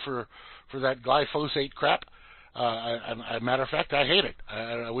love for that glyphosate crap. As a matter of fact, I hate it.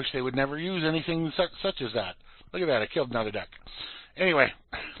 I wish they would never use anything such as that. Look at that! I killed another duck. Anyway.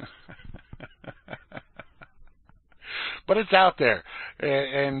 But it's out there,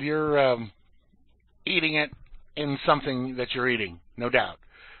 and you're eating it in something that you're eating, no doubt,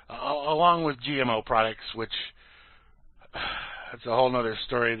 along with GMO products, which that's a whole other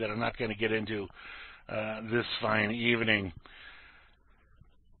story that I'm not going to get into this fine evening,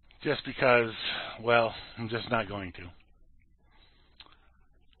 just because, well, I'm just not going to.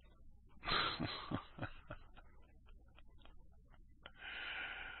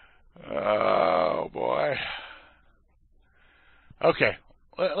 Oh, boy. Okay,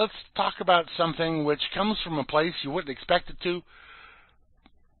 let's talk about something which comes from a place you wouldn't expect it to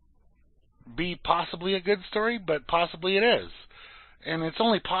be possibly a good story, but possibly it is. And it's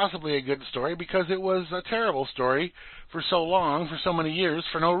only possibly a good story because it was a terrible story for so long, for so many years,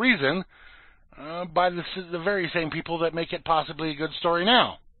 for no reason, by the very same people that make it possibly a good story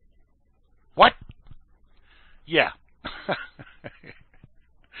now. What? Yeah.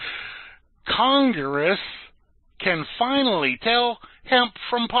 Congress can finally tell hemp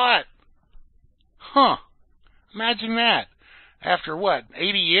from pot. Huh. Imagine that. After what,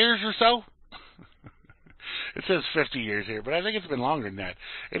 80 years or so? It says 50 years here, but I think it's been longer than that.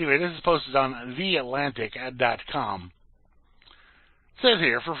 Anyway, this is posted on theatlantic.com. It says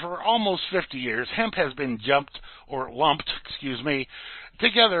here, for almost 50 years, hemp has been lumped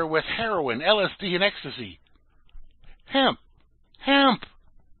together with heroin, LSD, and ecstasy. Hemp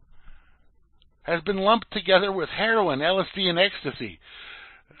has been lumped together with heroin, LSD, and ecstasy.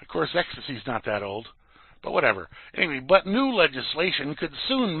 Of course, ecstasy's not that old, but whatever. Anyway, but new legislation could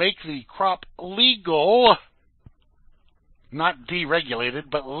soon make the crop legal, not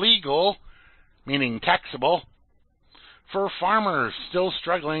deregulated, but legal, meaning taxable, for farmers still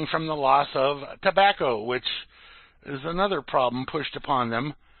struggling from the loss of tobacco, which is another problem pushed upon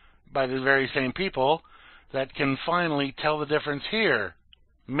them by the very same people that can finally tell the difference here,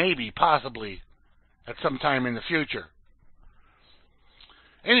 maybe, possibly, at some time in the future.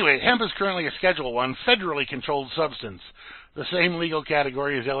 Anyway, hemp is currently a Schedule I federally controlled substance, the same legal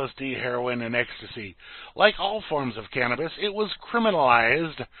category as LSD, heroin, and ecstasy. Like all forms of cannabis, it was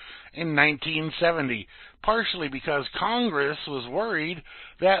criminalized in 1970, partially because Congress was worried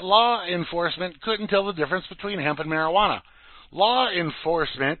that law enforcement couldn't tell the difference between hemp and marijuana. Law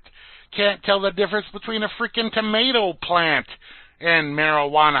enforcement can't tell the difference between a freaking tomato plant and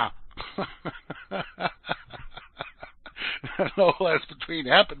marijuana. No less between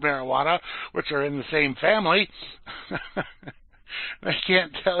hemp and marijuana, which are in the same family. They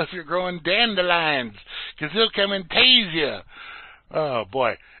can't tell if you're growing dandelions, because they'll come and tase you. Oh,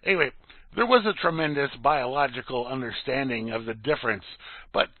 boy. Anyway, there was a tremendous biological understanding of the difference,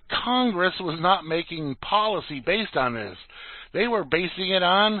 but Congress was not making policy based on this. They were basing it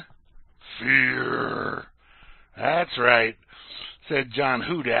on fear. That's right, said John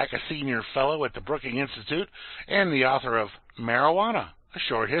Hudak, a senior fellow at the Brookings Institute and the author of Marijuana, A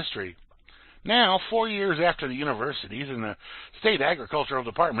Short History. Now, 4 years after the universities and the state agricultural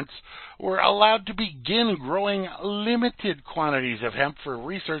departments were allowed to begin growing limited quantities of hemp for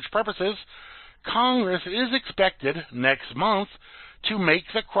research purposes, Congress is expected next month to make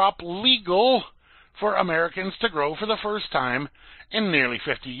the crop legal for Americans to grow for the first time in nearly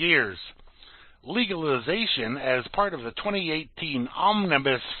 50 years. Legalization as part of the 2018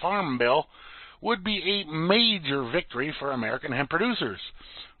 Omnibus Farm Bill would be a major victory for American hemp producers,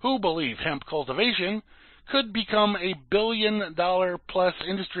 who believe hemp cultivation could become a billion-dollar-plus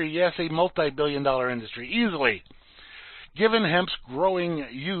industry, yes, a multi-billion-dollar industry, easily. Given hemp's growing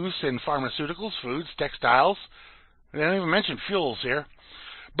use in pharmaceuticals, foods, textiles, they don't even mention fuels here,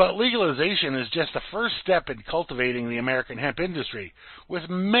 but legalization is just the first step in cultivating the American hemp industry, with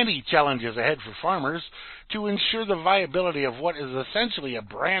many challenges ahead for farmers to ensure the viability of what is essentially a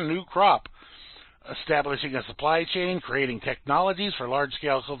brand new crop. Establishing a supply chain, creating technologies for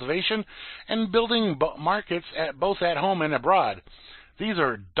large-scale cultivation, and building markets both at home and abroad. These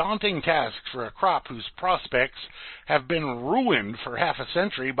are daunting tasks for a crop whose prospects have been ruined for half a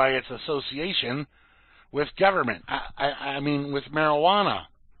century by its association with government. I mean, with marijuana.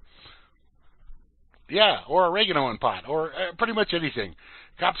 Yeah, or oregano in pot, or pretty much anything.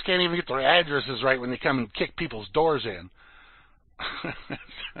 Cops can't even get their addresses right when they come and kick people's doors in.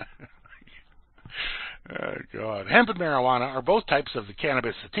 Oh, God. Hemp and marijuana are both types of the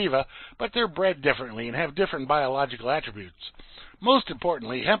cannabis sativa, but they're bred differently and have different biological attributes. Most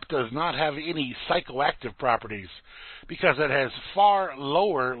importantly, hemp does not have any psychoactive properties because it has far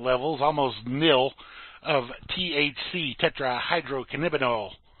lower levels, almost nil, of THC,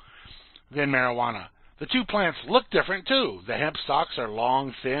 tetrahydrocannabinol, than marijuana. The two plants look different, too. The hemp stalks are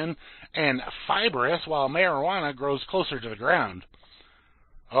long, thin, and fibrous, while marijuana grows closer to the ground.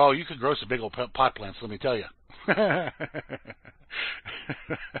 Oh, you could grow some big old pot plants, let me tell you.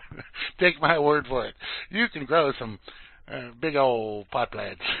 Take my word for it. You can grow some big old pot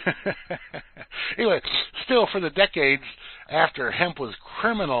plants. Anyway, still for the decades after hemp was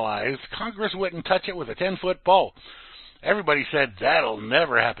criminalized, Congress wouldn't touch it with a 10-foot pole. Everybody said, that'll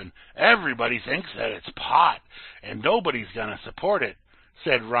never happen. Everybody thinks that it's pot, and nobody's going to support it,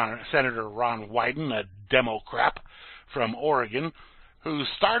 said Senator Ron Wyden, a Democrat from Oregon, who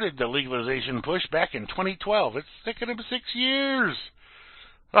started the legalization push back in 2012. It's taken him 6 years.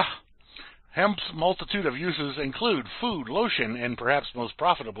 Hemp's multitude of uses include food, lotion, and perhaps most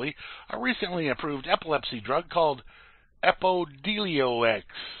profitably, a recently approved epilepsy drug called Epidiolex,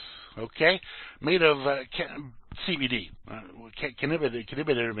 made of CBD, cannabinoid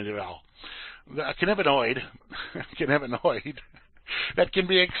that can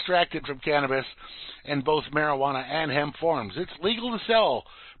be extracted from cannabis in both marijuana and hemp forms. It's legal to sell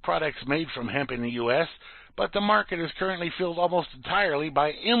products made from hemp in the U.S., but the market is currently filled almost entirely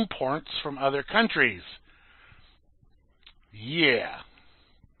by imports from other countries. Yeah.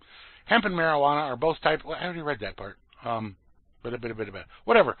 Hemp and marijuana are both types... Well, I already read that part.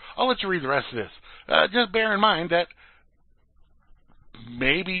 Whatever. I'll let you read the rest of this. Just bear in mind that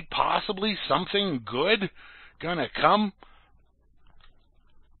maybe, possibly, something good gonna come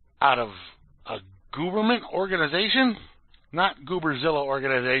out of a government organization? Not Gooberzilla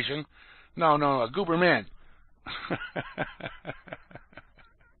organization. No, a Gooberman.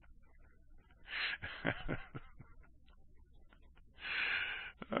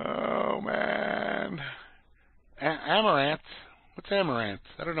 Oh, man. Amaranth. What's amaranth?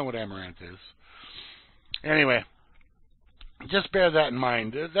 I don't know what amaranth is. Anyway, just bear that in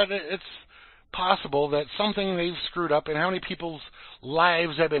mind. That it's possible that something they've screwed up, and how many people's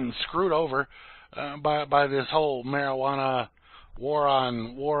lives have been screwed over by this whole marijuana war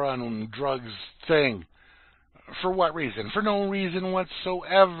on drugs thing. For what reason? For no reason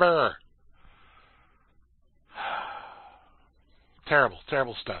whatsoever. Terrible,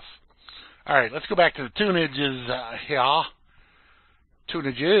 terrible stuff. All right, let's go back to the tunages here.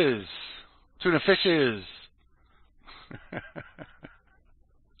 Tunages. Tuna fishes.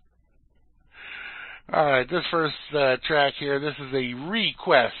 All right, this first track here, this is a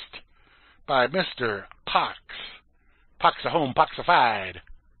request by Mr. Pox. Poxahome, Poxified.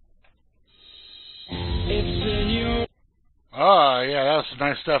 Oh, yeah, that's some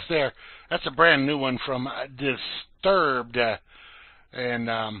nice stuff there. That's a brand new one from Disturbed. And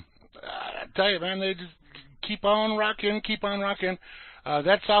I tell you, man, they just keep on rocking, keep on rocking.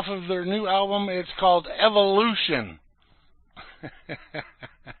 That's off of their new album. It's called Evolution.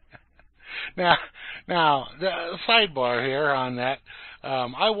 Now, the sidebar here on that.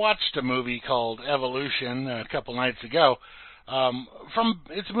 I watched a movie called Evolution a couple nights ago.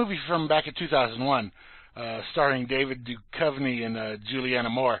 It's a movie from back in 2001, starring David Duchovny and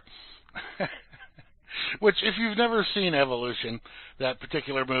Julianne Moore. Which, if you've never seen Evolution, that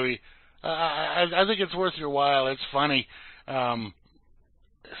particular movie, I think it's worth your while. It's funny.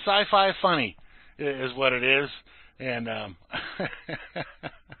 Sci-fi funny is what it is. And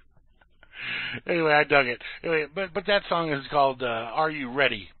anyway, I dug it. Anyway, but that song is called "Are You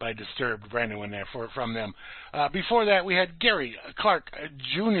Ready" by Disturbed. Brand new one there from them. Before that, we had Gary Clark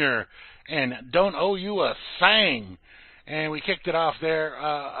Jr. and "Don't Owe You a Thing," and we kicked it off there.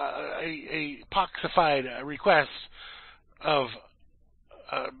 A poxified request of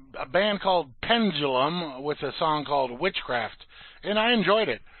a band called Pendulum with a song called "Witchcraft," and I enjoyed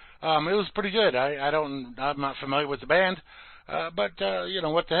it. It was pretty good. I'm not familiar with the band, but you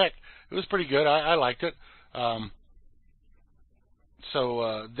know, what the heck. It was pretty good. I liked it.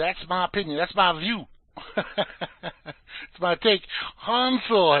 So that's my opinion. That's my view. It's my take.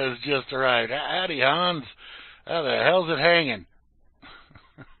 Hansel has just arrived. Howdy, Hans. How the hell's it hanging?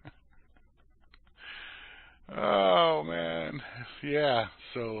 Oh, man. Yeah.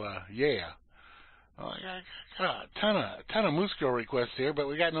 So, yeah. I got a ton of Moosegurl requests here, but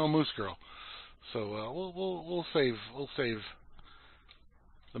we got no Moosegurl. So we'll save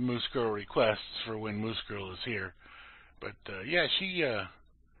the Moosegurl requests for when Moosegurl is here. But yeah, she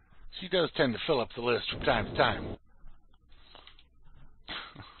does tend to fill up the list from time to time.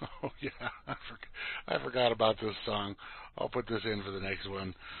 Oh yeah, I forgot about this song. I'll put this in for the next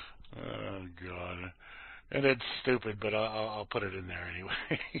one. Oh God, and it's stupid, but I'll put it in there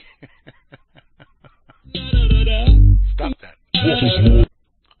anyway. Stop that!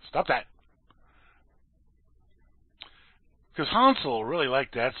 Stop that! Because Hansel really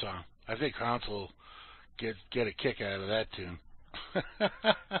liked that song. I think Hansel get a kick out of that tune.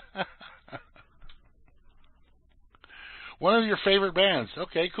 One of your favorite bands.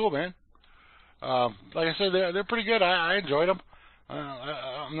 Okay, cool, man. Like I said, they're pretty good. I enjoyed them.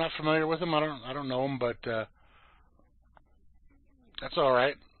 I'm not familiar with them. I don't know them, but that's all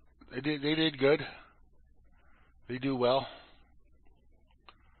right. They did good. They do well.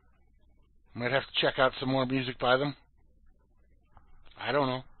 Might have to check out some more music by them. I don't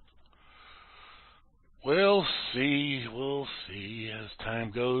know. We'll see as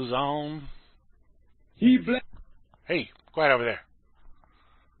time goes on. Hey, quiet over there.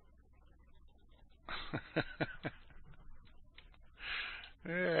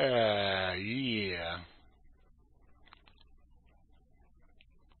 Yeah.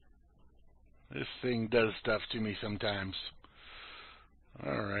 This thing does stuff to me sometimes.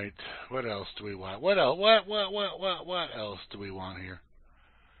 All right. What else do we want? What else do we want here?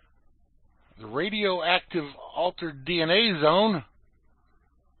 The radioactive altered DNA zone.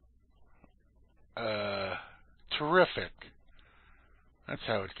 Terrific. That's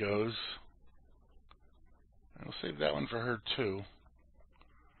how it goes. I'll save that one for her too.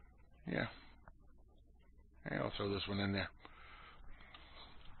 Yeah. I'll throw this one in there.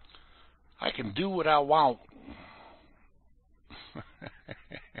 I can do what I want. It's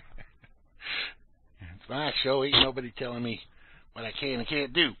my show. Ain't nobody telling me what I can and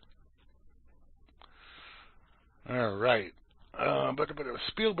can't do. All right. But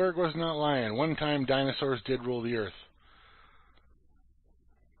Spielberg was not lying. One time dinosaurs did rule the earth.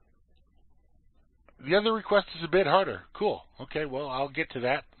 The other request is a bit harder. Cool. Okay, well, I'll get to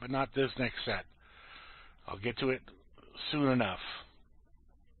that, but not this next set. I'll get to it soon enough.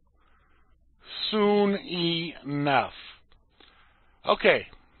 Soon enough. Okay.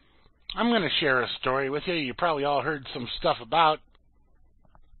 I'm going to share a story with you. You probably all heard some stuff about.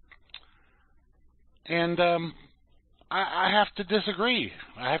 And I have to disagree.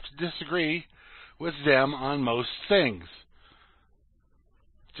 I have to disagree with them on most things.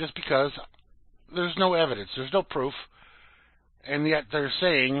 Just because there's no evidence. There's no proof. And yet they're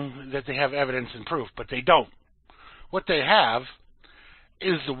saying that they have evidence and proof, but they don't. What they have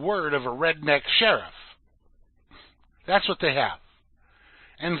is the word of a redneck sheriff. That's what they have.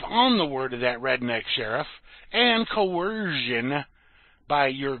 And on the word of that redneck sheriff and coercion by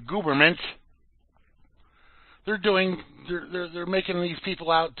your government, they're making these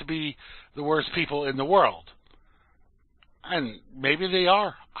people out to be the worst people in the world. And maybe they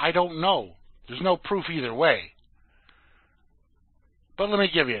are. I don't know. There's no proof either way. But let me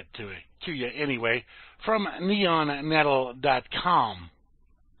give you it to you. to you anyway, from neonnettle.com.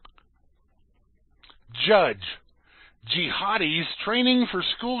 Judge: Jihadis training for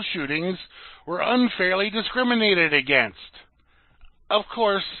school shootings were unfairly discriminated against. Of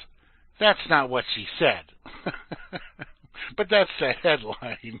course, that's not what she said. But that's the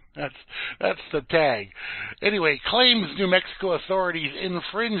headline. That's the tag. Anyway, claims New Mexico authorities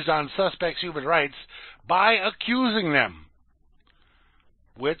infringed on suspects' human rights by accusing them,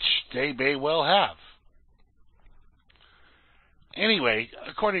 which they may well have. Anyway,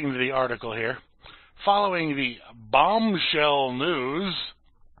 according to the article here, following the bombshell news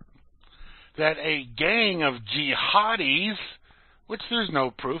that a gang of jihadis, which there's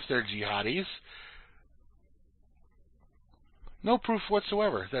no proof they're jihadis, no proof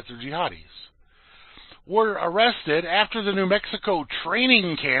whatsoever that they're jihadis, were arrested after the New Mexico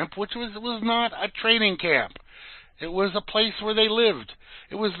training camp, which was not a training camp. It was a place where they lived.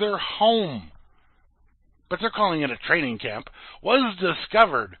 It was their home. But they're calling it a training camp, was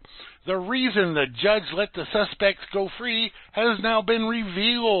discovered. The reason the judge let the suspects go free has now been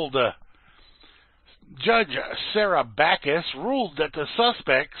revealed. Judge Sarah Backus ruled that the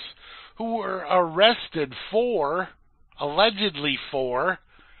suspects, who were arrested allegedly for,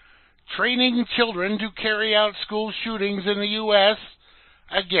 training children to carry out school shootings in the U.S.,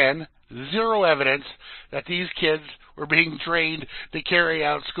 again, zero evidence that these kids were being trained to carry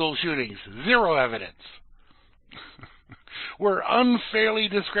out school shootings. Zero evidence. Were unfairly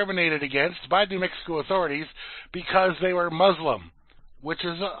discriminated against by New Mexico authorities because they were Muslim, which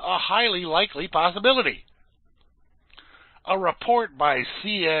is a highly likely possibility. A report by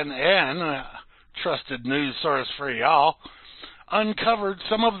CNN, a trusted news source for y'all, uncovered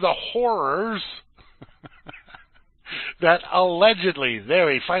some of the horrors that allegedly, there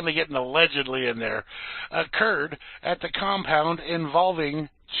we finally getting allegedly in there, occurred at the compound involving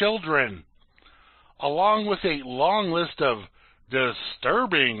children, along with a long list of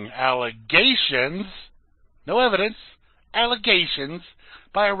disturbing allegations, no evidence, allegations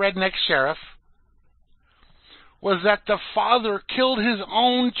by a redneck sheriff, was that the father killed his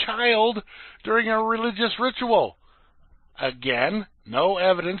own child during a religious ritual. Again, no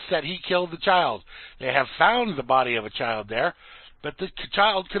evidence that he killed the child. They have found the body of a child there, but the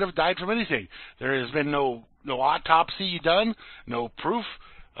child could have died from anything. There has been no autopsy done, no proof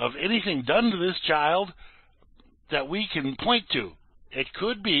of anything done to this child that we can point to. It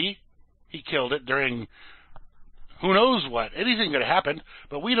could be he killed it during who knows what. Anything could have happened,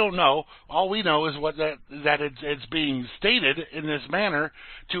 but we don't know. All we know is that it's being stated in this manner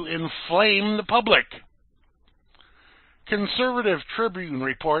to inflame the public. Conservative Tribune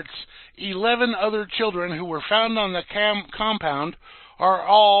reports 11 other children who were found on the compound are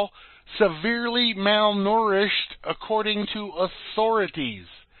all severely malnourished, according to authorities.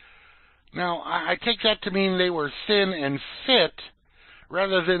 Now, I take that to mean they were thin and fit,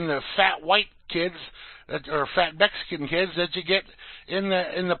 rather than the fat white kids or fat Mexican kids that you get in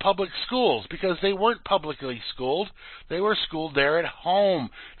the public schools, because they weren't publicly schooled. They were schooled there at home.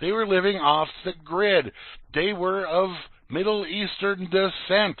 They were living off the grid. They were of Middle Eastern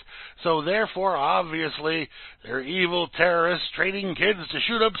descent. So therefore, obviously, they're evil terrorists training kids to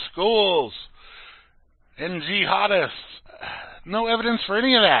shoot up schools. And jihadists. No evidence for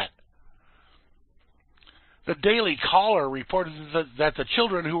any of that. The Daily Caller reported that the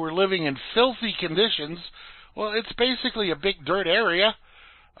children who were living in filthy conditions, well, it's basically a big dirt area.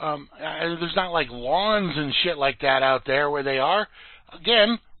 There's not like lawns and shit like that out there where they are.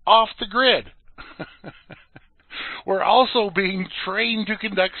 Again, off the grid. We're also being trained to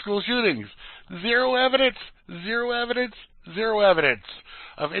conduct school shootings. Zero evidence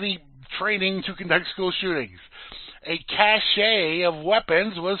of any training to conduct school shootings. A cache of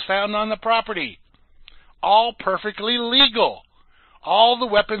weapons was found on the property. All perfectly legal. All the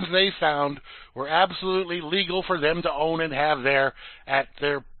weapons they found were absolutely legal for them to own and have there at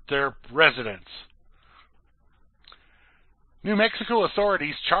their residence. New Mexico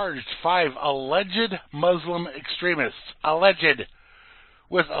authorities charged 5 alleged Muslim extremists,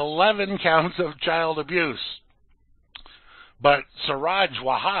 with 11 counts of child abuse. But Siraj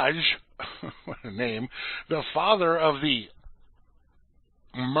Wahaj, what a name, the father of the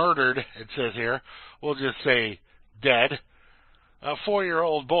murdered, it says here, we'll just say dead, a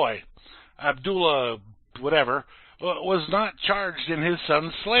 4-year-old boy, Abdullah whatever, was not charged in his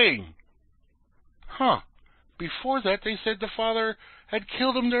son's slaying. Before that, they said the father had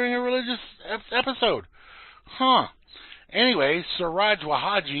killed him during a religious episode. Anyway, Siraj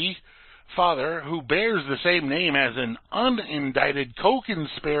Wahaji, father, who bears the same name as an unindicted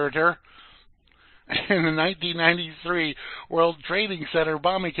co-conspirator in the 1993 World Trading Center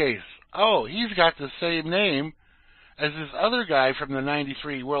bombing case. oh, he's got the same name as this other guy from the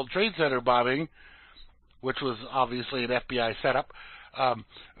 93 World Trade Center bombing, which was obviously an FBI setup.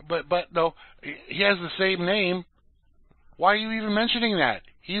 But no, he has the same name. Why are you even mentioning that?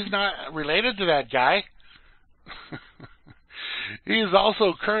 He's not related to that guy. He is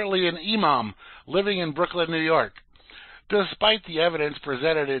also currently an imam living in Brooklyn, New York. Despite the evidence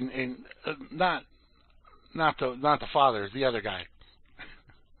presented in not the father, the other guy.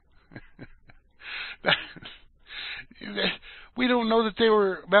 We don't know that they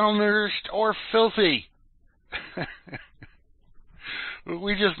were malnourished or filthy.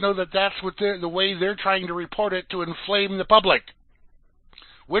 We just know that that's what the way they're trying to report it to inflame the public.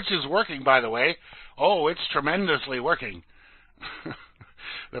 Which is working, by the way. Oh, it's tremendously working.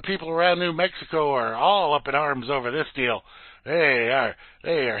 The people around New Mexico are all up in arms over this deal. They are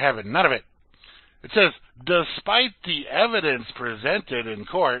having none of it. It says, despite the evidence presented in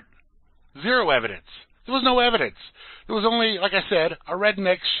court, zero evidence. There was no evidence. There was only, like I said, a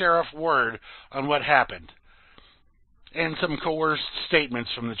redneck sheriff word on what happened. And some coerced statements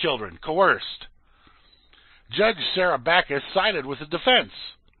from the children. Coerced. Judge Sarah Backus sided with the defense.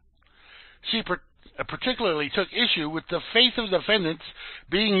 She particularly took issue with the faith of defendants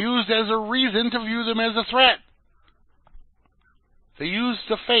being used as a reason to view them as a threat. They used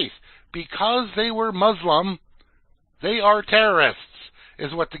the faith. Because they were Muslim, they are terrorists,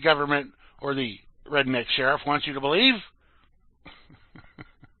 is what the government or the redneck sheriff wants you to believe.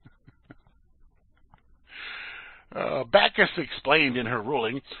 Backus explained in her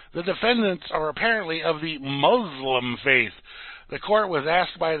ruling, the defendants are apparently of the Muslim faith. The court was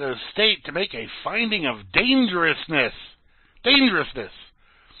asked by the state to make a finding of dangerousness,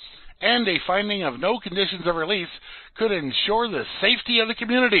 and a finding of no conditions of release could ensure the safety of the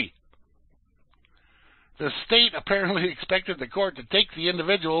community. The state apparently expected the court to take the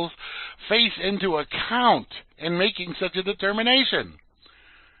individual's faith into account in making such a determination.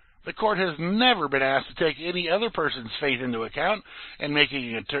 The court has never been asked to take any other person's faith into account in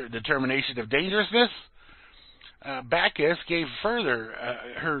making a determination of dangerousness. Backus gave further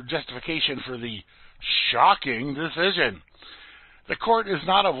her justification for the shocking decision. The court is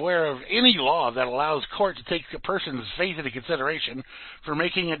not aware of any law that allows court to take a person's faith into consideration for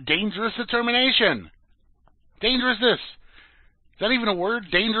making a dangerous determination. Dangerousness. Is that even a word?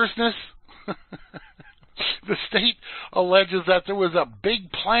 Dangerousness? The state alleges that there was a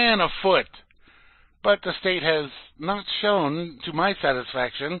big plan afoot, but the state has not shown, to my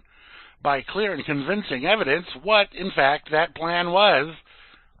satisfaction, by clear and convincing evidence, what, in fact, that plan was,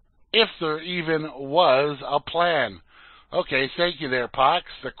 if there even was a plan. Okay, thank you there, Pox.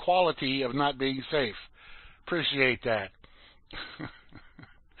 The quality of not being safe. Appreciate that.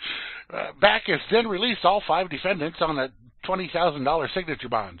 Backus then released all 5 defendants on a $20,000 signature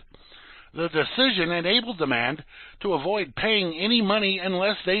bond. The decision enabled the man to avoid paying any money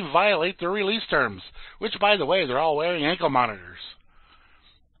unless they violate their release terms, which, by the way, they're all wearing ankle monitors.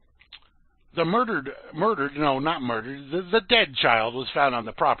 The the dead child was found on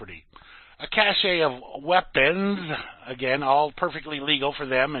the property. A cache of weapons, again, all perfectly legal for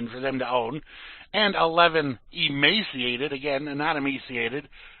them and for them to own, and 11 emaciated, again, not emaciated,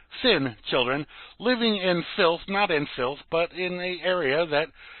 thin children living in filth, not in filth, but in an area that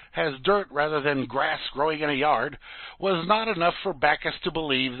has dirt rather than grass growing in a yard, was not enough for Backus to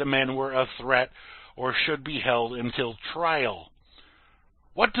believe the men were a threat or should be held until trial.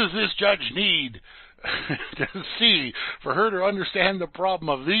 What does this judge need to see for her to understand the problem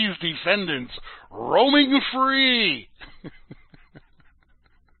of these defendants roaming free?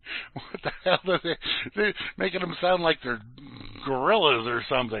 What the hell are they're making them sound like they're gorillas or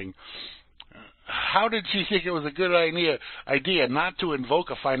something. How did she think it was a good idea not to invoke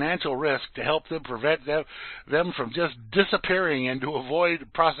a financial risk to help them prevent them from just disappearing and to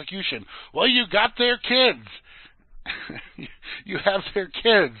avoid prosecution? Well, you got their kids. You have their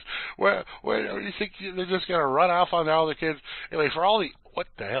kids. Where do you think they're just going to run off on all their kids? Anyway, for all the... What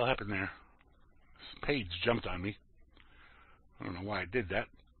the hell happened there? This page jumped on me. I don't know why I did that.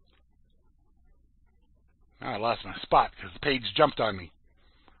 Now I lost my spot because the page jumped on me.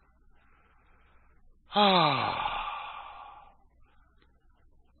 I'm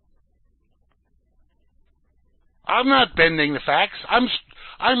not bending the facts. I'm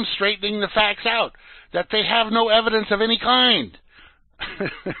straightening the facts out. That they have no evidence of any kind.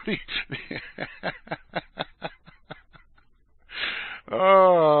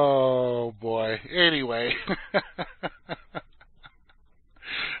 Oh, boy. Anyway.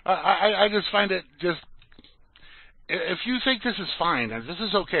 I just find it just... if you think this is fine and this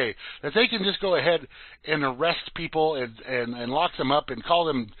is okay, that they can just go ahead and arrest people and lock them up and call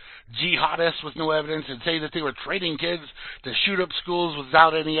them jihadists with no evidence and say that they were training kids to shoot up schools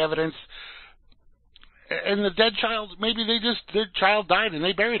without any evidence, and the dead child, maybe their child died and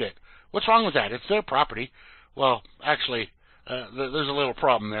they buried it. What's wrong with that? It's their property. Well, actually, there's a little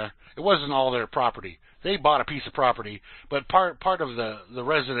problem there. It wasn't all their property. They bought a piece of property, but part of the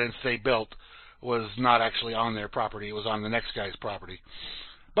residence they built was not actually on their property. It was on the next guy's property.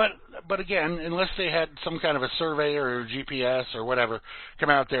 But again, unless they had some kind of a surveyor or GPS or whatever come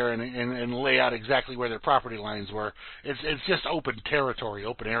out there and lay out exactly where their property lines were, it's just open territory,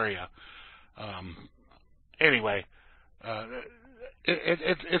 open area. Anyway,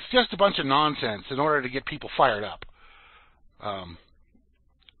 it's just a bunch of nonsense in order to get people fired up.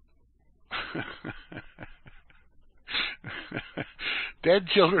 Dead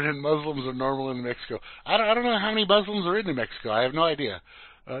children and Muslims are normal in New Mexico. I don't know how many Muslims are in New Mexico. I have no idea.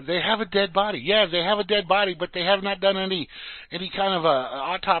 They have a dead body. Yeah, they have a dead body, but they have not done any kind of a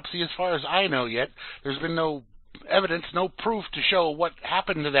autopsy as far as I know yet. There's been no evidence, no proof to show what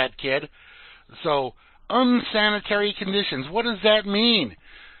happened to that kid. So, unsanitary conditions. What does that mean?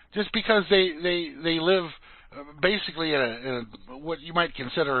 Just because they live basically in a what you might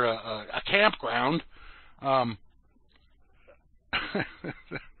consider a campground,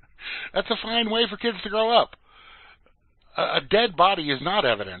 that's a fine way for kids to grow up. A dead body is not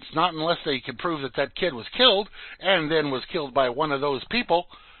evidence, not unless they can prove that kid was killed and then was killed by one of those people.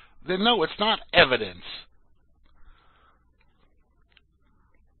 Then no, it's not evidence.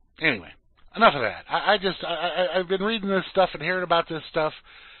 Anyway, enough of that. I've been reading this stuff and hearing about this stuff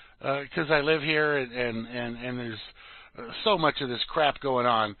because I live here and there's so much of this crap going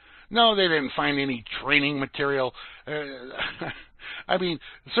on. No, they didn't find any training material. I mean,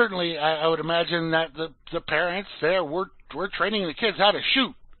 certainly I would imagine that the parents there were training the kids how to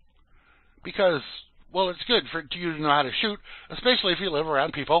shoot because, well, it's good for you to know how to shoot, especially if you live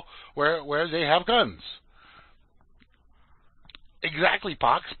around people where they have guns. Exactly,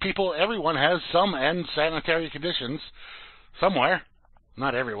 Pox. Everyone has some unsanitary conditions somewhere.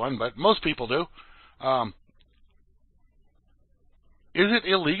 Not everyone, but most people do. Is it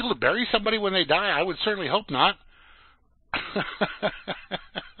illegal to bury somebody when they die? I would certainly hope not.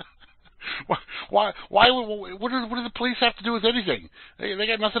 Why? What do the police have to do with anything? They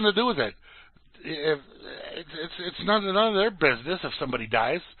got nothing to do with it. It's none of their business if somebody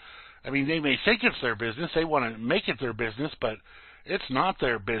dies. I mean, they may think it's their business. They want to make it their business, but it's not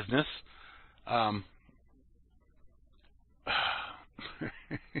their business.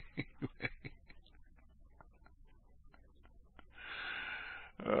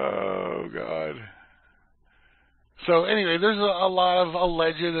 Oh, God. So, anyway, there's a lot of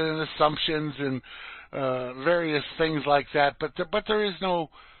alleged and assumptions and various things like that, but there is no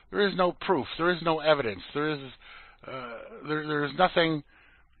proof. There is no evidence. There's nothing.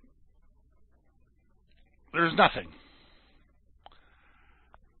 There's nothing.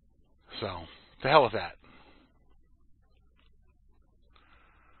 So, to hell with that.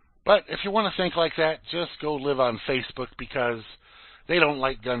 But if you want to think like that, just go live on Facebook because they don't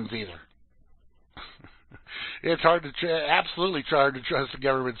like guns either. It's absolutely hard to trust a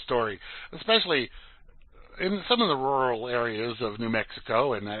government story, especially in some of the rural areas of New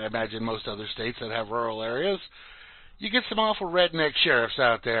Mexico, and I imagine most other states that have rural areas. You get some awful redneck sheriffs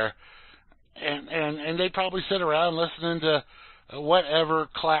out there, and they probably sit around listening to whatever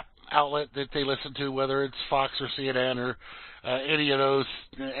clap outlet that they listen to, whether it's Fox or CNN or any of those,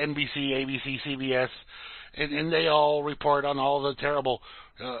 NBC, ABC, CBS, and they all report on all the terrible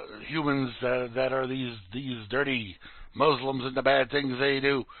humans that are these dirty Muslims and the bad things they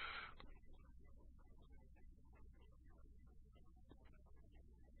do.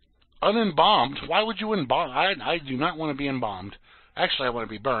 Unembalmed? Why would you embalm? I do not want to be embalmed. Actually, I want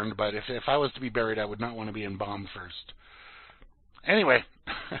to be burned, but if I was to be buried, I would not want to be embalmed first. Anyway.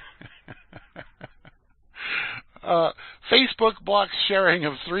 Facebook blocks sharing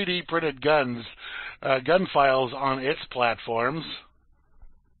of 3D printed gun files on its platforms.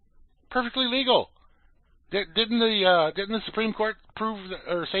 Perfectly legal. Didn't the Supreme Court prove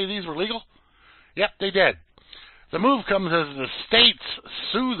or say these were legal? Yep, they did. The move comes as the states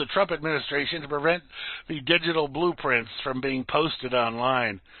sue the Trump administration to prevent the digital blueprints from being posted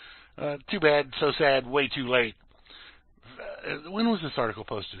online. Too bad, so sad, way too late. When was this article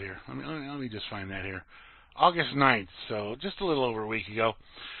posted here? Let me just find that here. August 9th, so just a little over a week ago.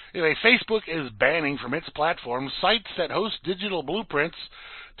 Anyway, Facebook is banning from its platform sites that host digital blueprints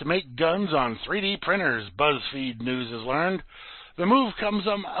to make guns on 3D printers, BuzzFeed News has learned. The move comes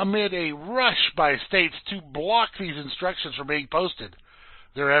amid a rush by states to block these instructions from being posted.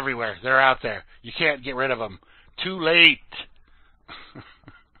 They're everywhere. They're out there. You can't get rid of them. Too late.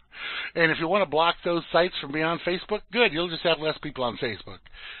 And if you want to block those sites from being on Facebook, good. You'll just have less people on Facebook.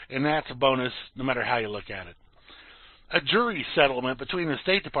 And that's a bonus no matter how you look at it. A jury settlement between the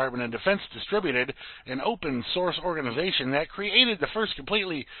State Department and Defense Distributed, an open source organization that created the first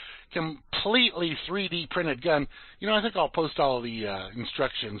completely 3D printed gun. You know, I think I'll post all of the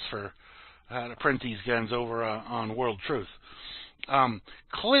instructions for how to print these guns over on World Truth.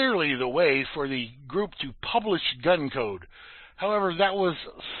 Clearly the way for the group to publish gun code. However, that was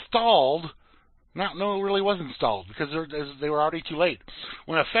stalled. No, it really wasn't stalled because they were already too late.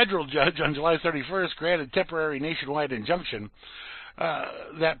 When a federal judge on July 31st granted temporary nationwide injunction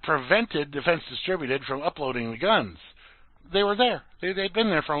that prevented Defense Distributed from uploading the guns. They were there. They'd been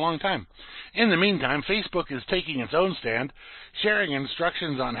there for a long time. In the meantime, Facebook is taking its own stand, sharing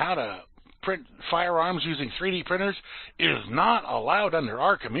instructions on how to print firearms using 3D printers is not allowed under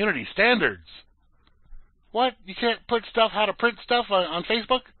our community standards. What? You can't put stuff, how to print stuff on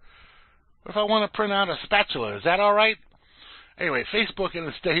Facebook? What if I want to print out a spatula? Is that all right? Anyway, Facebook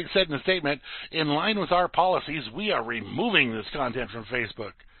said in a statement, in line with our policies, we are removing this content from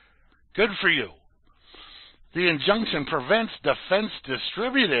Facebook. Good for you. The injunction prevents Defense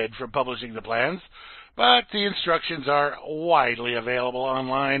Distributed from publishing the plans, but the instructions are widely available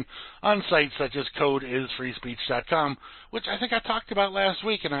online on sites such as codeisfreespeech.com, which I think I talked about last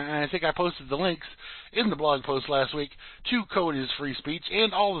week, and I think I posted the links in the blog post last week to Code is Free Speech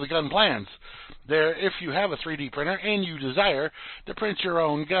and all of the gun plans. There, if you have a 3D printer and you desire to print your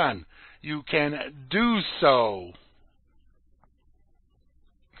own gun, you can do so.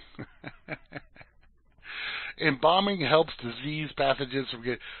 Embalming helps disease pathogens from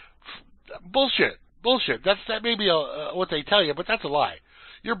getting... Bullshit. That may be what they tell you, but that's a lie.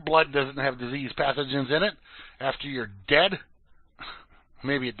 Your blood doesn't have disease pathogens in it after you're dead.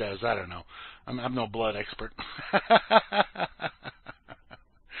 Maybe it does. I don't know. I'm no blood expert.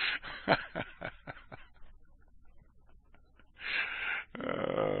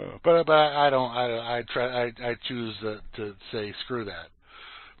 But I don't. I choose to say screw that.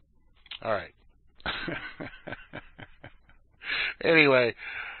 All right. Anyway,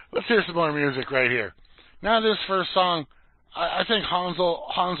 let's hear some more music right here. Now this first song, I think Hansel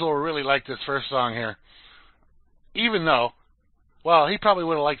will really like this first song here. Even though, well, he probably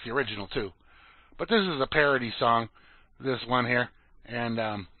would have liked the original too. But this is a parody song, this one here. And,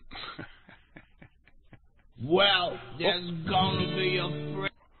 well, there's gonna be a...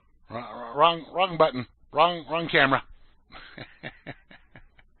 Wrong button. Wrong camera.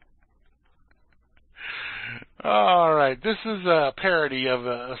 All right, this is a parody of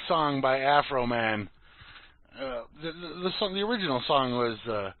a song by Afro Man. The original song was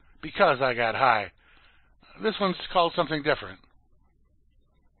Because I Got High. This one's called something different.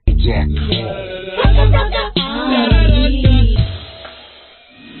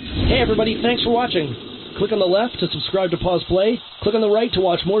 Hey everybody, thanks for watching. Click on the left to subscribe to Pause Play. Click on the right to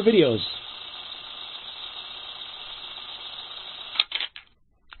watch more videos.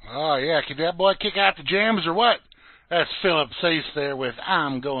 Oh, yeah, can that boy kick out the jams or what? That's Philip Sace there with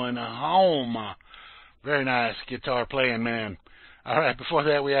I'm Going Home. Very nice guitar playing, man. All right, before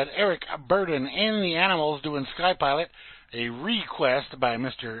that we had Eric Burden and the Animals doing Sky Pilot, a request by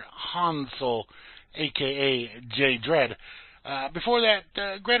Mr. Hansel, a.k.a. J. Dredd. Before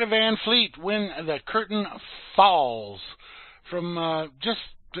that, Greta Van Fleet, When the Curtain Falls, from just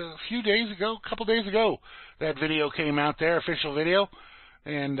a few days ago, a couple days ago. That video came out there, official video.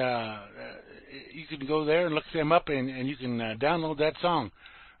 And you can go there and look them up, and you can download that song.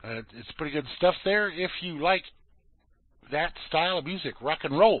 It's pretty good stuff there if you like that style of music, rock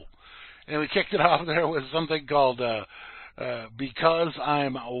and roll. And we kicked it off there with something called Because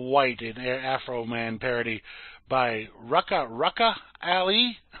I'm White, an Afro Man parody by Rucka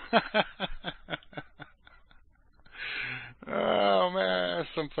Ali. Oh, man, that's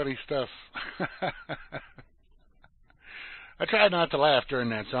some funny stuff. I tried not to laugh during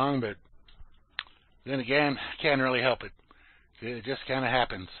that song, but then again, I can't really help it. It just kind of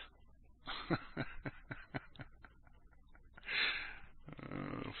happens.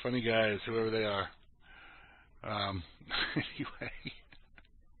 Funny guys, whoever they are. Anyway.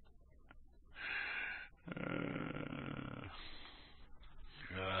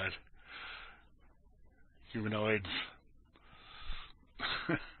 God. Humanoids.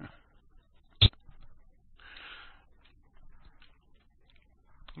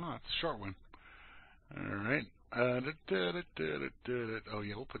 Oh, it's a short one. All right. Oh,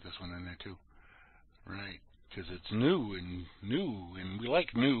 yeah, we'll put this one in there, too. Right. because it's new, and we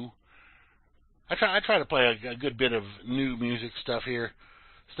like new. I try to play a good bit of new music stuff here,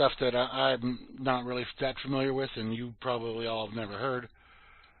 stuff that I'm not really that familiar with, and you probably all have never heard.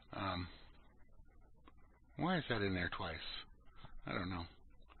 Why is that in there twice? I don't know,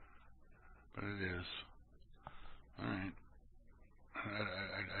 but it is. All right.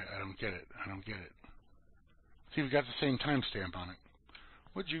 I don't get it. I don't get it. See, we got the same timestamp on it.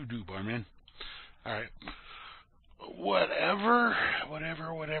 What'd you do, barman? All right. Whatever.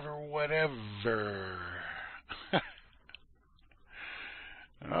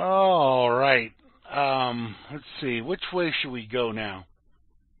 All right. Let's see. Which way should we go now?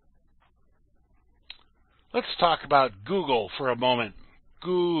 Let's talk about Google for a moment.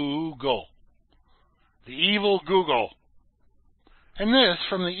 Google. The evil Google. And this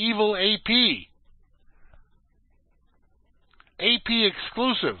from the evil AP. AP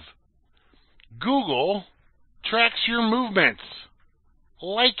exclusive. Google tracks your movements.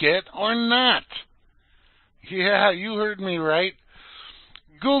 Like it or not. Yeah, you heard me right.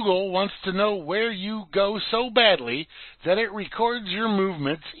 Google wants to know where you go so badly that it records your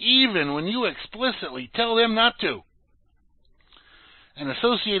movements even when you explicitly tell them not to. An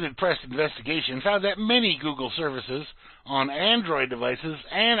Associated Press investigation found that many Google services on Android devices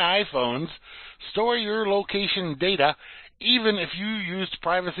and iPhones store your location data even if you used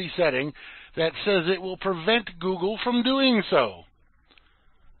privacy setting that says it will prevent Google from doing so.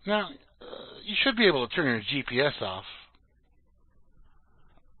 Now, you should be able to turn your GPS off.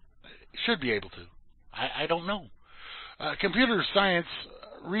 Should be able to. I don't know. Computer science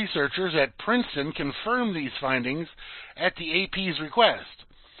researchers at Princeton confirmed these findings at the AP's request.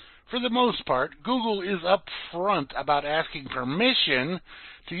 For the most part, Google is upfront about asking permission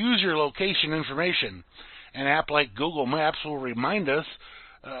to use your location information. An app like Google Maps will remind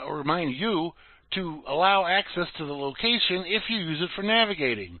you to allow access to the location if you use it for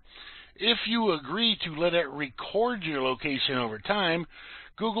navigating. If you agree to let it record your location over time,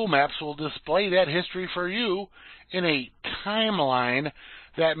 Google Maps will display that history for you in a timeline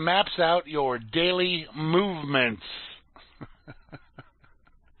that maps out your daily movements.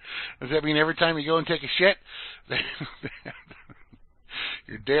 Does that mean every time you go and take a shit?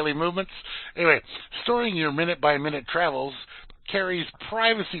 Your daily movements? Anyway, storing your minute-by-minute travels carries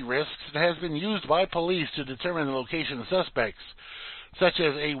privacy risks and has been used by police to determine the location of suspects, such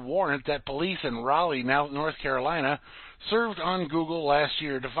as a warrant that police in Raleigh, North Carolina, served on Google last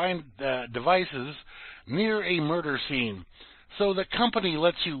year to find devices near a murder scene. So the company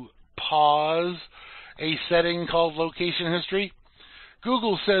lets you pause a setting called location history.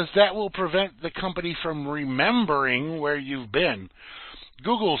 Google says that will prevent the company from remembering where you've been.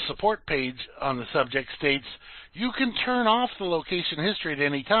 Google's support page on the subject states, you can turn off the location history at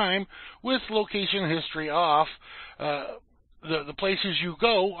any time. With location history off, the places you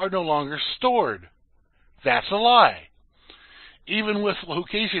go are no longer stored. That's a lie. Even with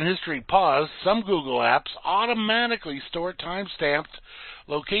location history paused, some Google apps automatically store time-stamped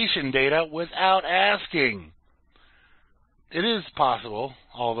location data without asking. It is possible,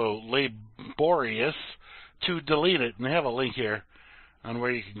 although laborious, to delete it. And they have a link here on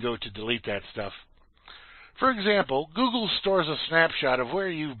where you can go to delete that stuff. For example, Google stores a snapshot of where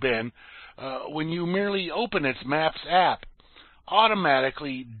you've been when you merely open its Maps app.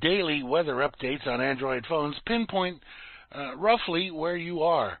 Automatically, daily weather updates on Android phones pinpoint roughly where you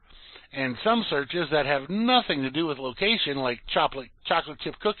are. And some searches that have nothing to do with location, like chocolate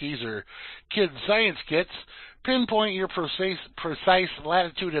chip cookies or kids' science kits, pinpoint your precise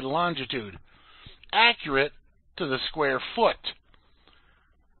latitude and longitude, accurate to the square foot.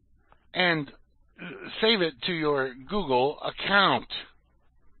 And save it to your Google account.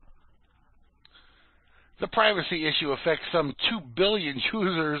 The privacy issue affects some 2 billion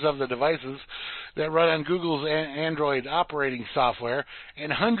users of the devices that run on Google's Android operating software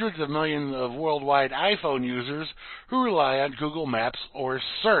and hundreds of millions of worldwide iPhone users who rely on Google Maps or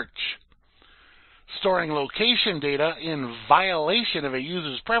search. Storing location data in violation of a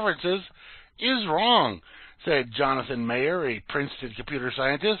user's preferences is wrong, said Jonathan Mayer, a Princeton computer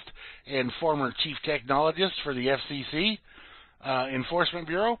scientist and former chief technologist for the FCC Enforcement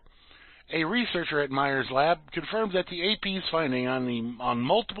Bureau. A researcher at Meyer's lab confirmed that the AP's finding on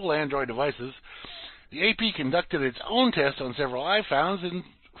multiple Android devices. The AP conducted its own test on several iPhones and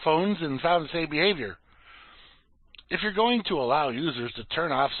phones and found the same behavior. If you're going to allow users to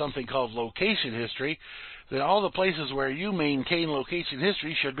turn off something called location history, then all the places where you maintain location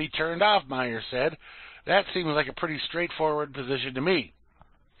history should be turned off, Meyer said. That seems like a pretty straightforward position to me.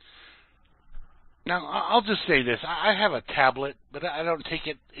 Now, I'll just say this. I have a tablet, but I don't take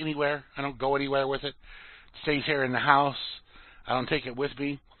it anywhere. I don't go anywhere with it. stays here in the house. I don't take it with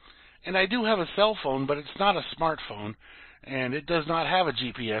me. And I do have a cell phone, but it's not a smartphone, and it does not have a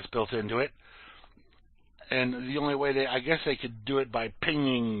GPS built into it. And the only way I guess they could do it by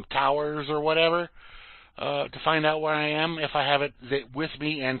pinging towers or whatever to find out where I am if I have it with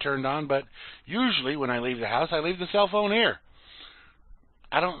me and turned on. But usually when I leave the house, I leave the cell phone here.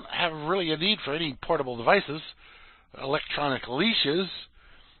 I don't have really a need for any portable devices, electronic leashes,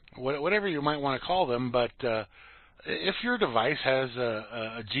 whatever you might want to call them. But if your device has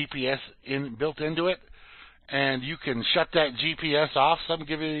a GPS built into it, and you can shut that GPS off, some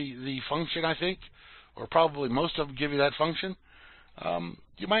give you the function, I think, or probably most of them give you that function,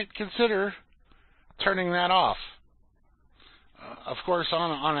 you might consider turning that off. Of course,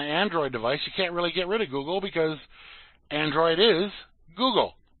 on an Android device, you can't really get rid of Google because Android is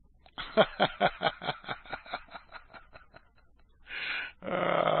Google.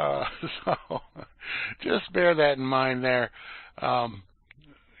 So just bear that in mind there.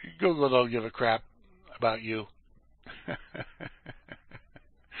 Google don't give a crap about you.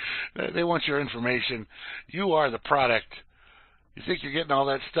 They want your information. You are the product. You think you're getting all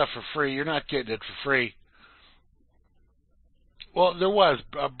that stuff for free. You're not getting it for free. Well, there was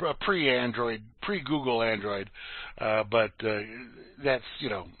a pre-Android, pre-Google Android, but that's,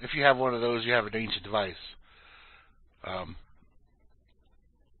 if you have one of those, you have an ancient device.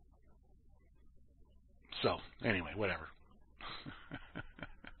 So, anyway, whatever.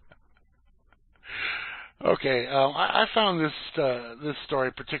 Okay, I found this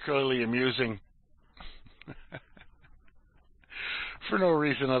story particularly amusing for no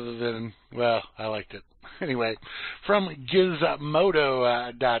reason other than, well, I liked it. Anyway, from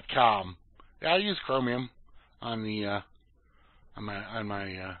Gizmodo.com. I use Chromium on the on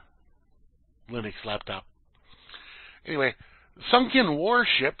my Linux laptop. Anyway, sunken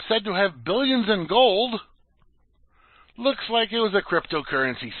warship said to have billions in gold. Looks like it was a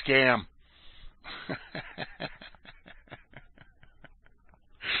cryptocurrency scam.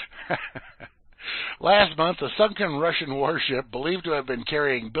 Last month, a sunken Russian warship believed to have been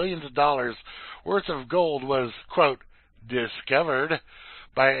carrying billions of dollars worth of gold was, quote, discovered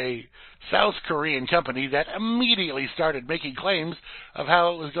by a South Korean company that immediately started making claims of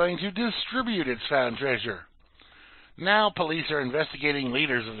how it was going to distribute its found treasure. Now police are investigating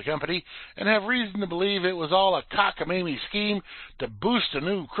leaders of the company and have reason to believe it was all a cockamamie scheme to boost a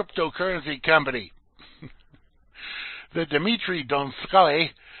new cryptocurrency company. The Dmitry Donskoy,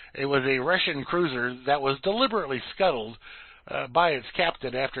 it was a Russian cruiser that was deliberately scuttled by its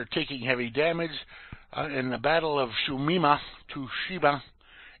captain after taking heavy damage in the Battle of Tsushima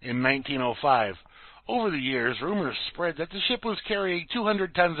in 1905. Over the years, rumors spread that the ship was carrying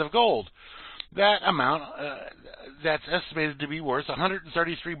 200 tons of gold. That amount, that's estimated to be worth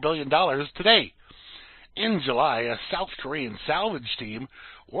 $133 billion today. In July, a South Korean salvage team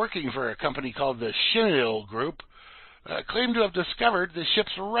working for a company called the Cheerios Group claimed to have discovered the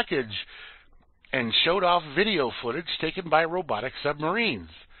ship's wreckage and showed off video footage taken by robotic submarines.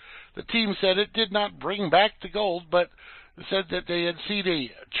 The team said it did not bring back the gold, but said that they had seen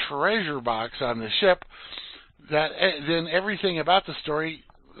a treasure box on the ship. Then everything about the story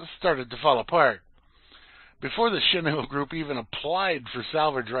started to fall apart. Before the Cheerios Group even applied for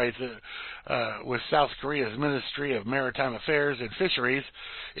salvage rights with South Korea's Ministry of Maritime Affairs and Fisheries,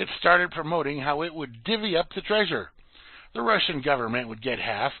 it started promoting how it would divvy up the treasure. The Russian government would get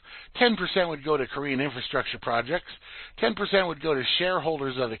half, 10% would go to Korean infrastructure projects, 10% would go to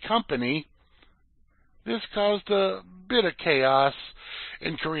shareholders of the company. This caused a bit of chaos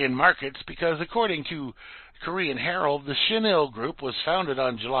in Korean markets because, according to Korean Herald, the Cheerios Group was founded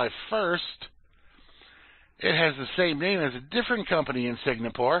on July 1st. It has the same name as a different company in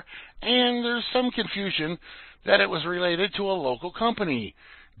Singapore, and there's some confusion that it was related to a local company,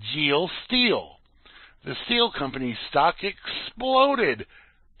 Geal Steel. The steel company's stock exploded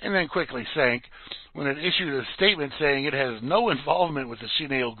and then quickly sank when it issued a statement saying it has no involvement with the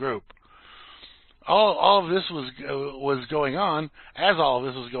Cheerios Group. All of this was going on,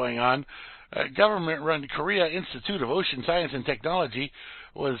 government-run Korea Institute of Ocean Science and Technology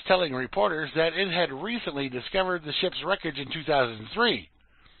was telling reporters that it had recently discovered the ship's wreckage in 2003.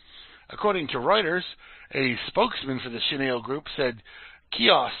 According to Reuters, a spokesman for the Cheerios Group said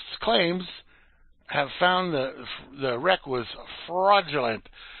kiosks claims have found the wreck was fraudulent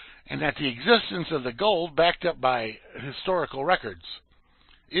and that the existence of the gold is backed up by historical records.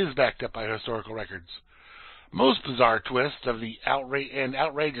 Most bizarre twists of the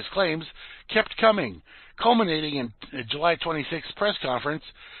outrageous claims kept coming, culminating in a July 26th press conference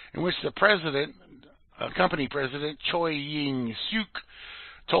in which the company president, Choi Ying-suk,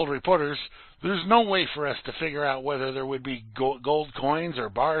 told reporters There's no way for us to figure out whether there would be gold coins or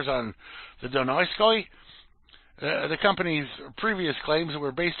bars on the Donskoy. The company's previous claims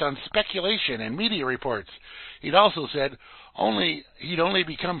were based on speculation and media reports. He'd also said he'd only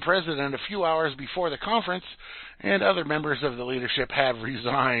become president a few hours before the conference, and other members of the leadership have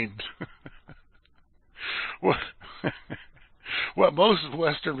resigned. What most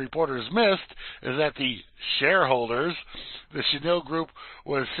Western reporters missed is that the shareholders the Chanel Group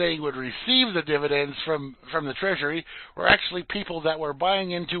was saying would receive the dividends from the Treasury were actually people that were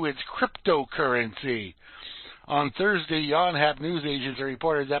buying into its cryptocurrency. On Thursday, Yonhap news agency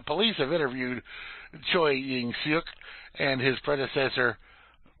reported that police have interviewed Choi Ying-suk and his predecessor,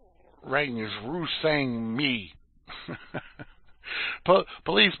 Rang Ru-sang-mi.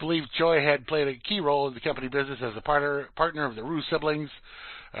 Police believe Choi had played a key role in the company business as a partner of the Ru siblings,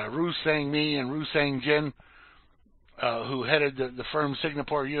 Ru Sang-mi and Ru Sang-jin, who headed the firm's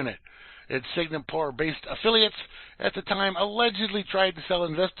Singapore unit. Its Singapore-based affiliates at the time allegedly tried to sell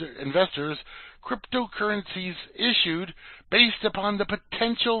investors cryptocurrencies issued based upon the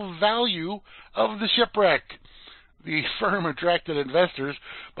potential value of the shipwreck. The firm attracted investors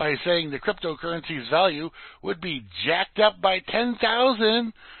by saying the cryptocurrency's value would be jacked up by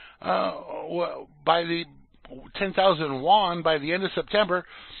 10,000 won by the end of September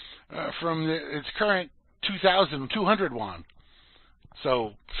from its current 2,200 won.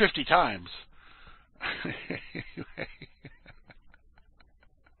 So 50 times.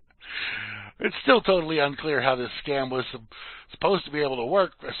 It's still totally unclear how this scam was supposed to be able to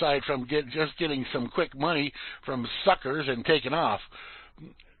work, aside from just getting some quick money from suckers and taking off.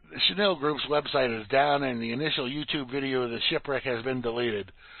 The Chanel Group's website is down, and the initial YouTube video of the shipwreck has been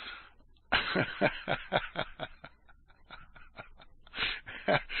deleted.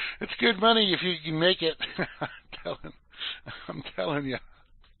 It's good money if you can make it. I'm telling you.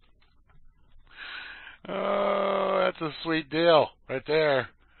 Oh, that's a sweet deal right there.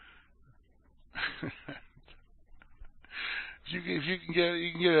 If you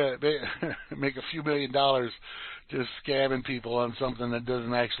can make a few $1 million just scamming people on something that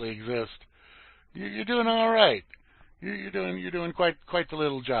doesn't actually exist, you're doing all right. You're doing quite the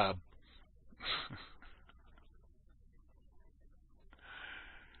little job.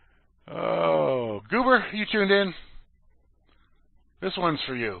 Oh, Goober, you tuned in? This one's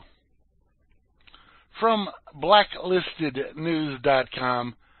for you. From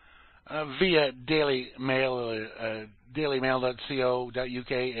blacklistednews.com via Daily Mail,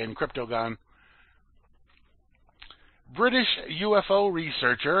 dailymail.co.uk, and Cryptogon. British UFO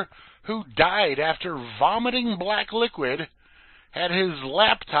researcher who died after vomiting black liquid had his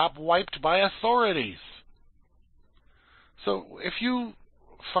laptop wiped by authorities. So if you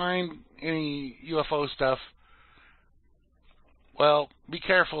find any UFO stuff, well, be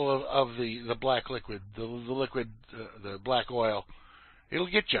careful of the black liquid, the liquid, the black oil. It'll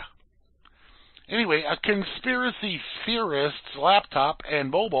get you. Anyway, a conspiracy theorist's laptop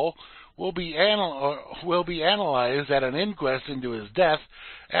and mobile will be analyzed at an inquest into his death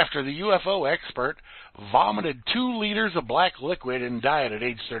after the UFO expert vomited 2 liters of black liquid and died at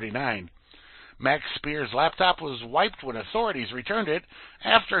age 39. Max Spear's laptop was wiped when authorities returned it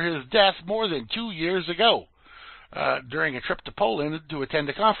after his death more than 2 years ago, during a trip to Poland to attend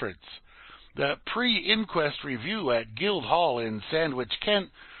a conference. The pre-inquest review at Guildhall in Sandwich, Kent,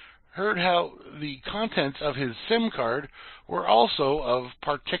 heard how the contents of his SIM card were also of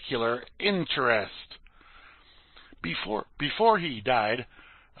particular interest. Before he died,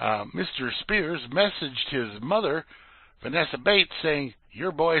 Mr. Spears messaged his mother, Vanessa Bates, saying,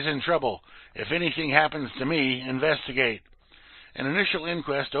 "Your boy's in trouble. If anything happens to me, investigate." An initial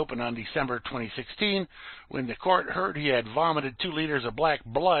inquest opened on December 2016 when the court heard he had vomited 2 liters of black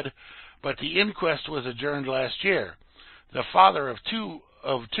blood, but the inquest was adjourned last year. The father of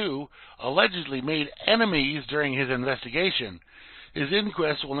two allegedly made enemies during his investigation. His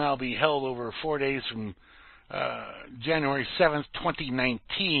inquest will now be held over 4 days from January 7th,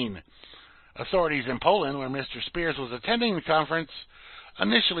 2019. Authorities in Poland, where Mr. Spears was attending the conference,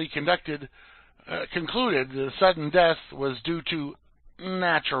 initially concluded the sudden death was due to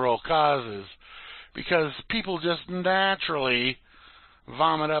natural causes, because people just naturally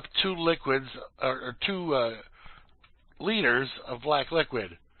vomit up 2 liters of black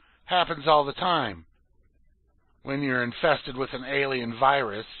liquid. Happens all the time when you're infested with an alien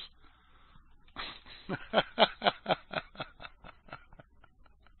virus.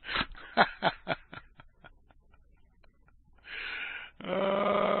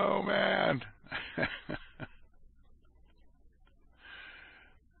 Oh, man.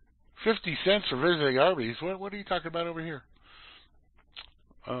 50 cents for visiting Arby's. What are you talking about over here?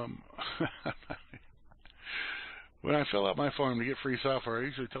 When I fill out my form to get free software, I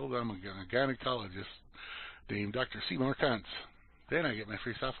usually tell them I'm a gynecologist named Dr. Seymour Kuntz. Then I get my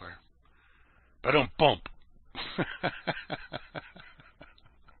free software. Ba-dum-bump.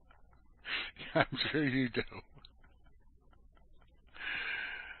 I'm sure you do.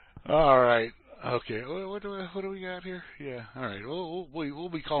 All right. Okay. What do we got here? Yeah. All right. We'll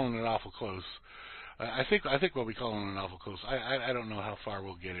be calling it awful close. I think we'll be calling it awful close. I don't know how far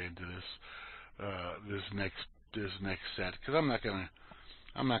we'll get into this next set, because I'm not gonna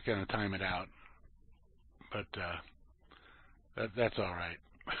time it out. But that's all right.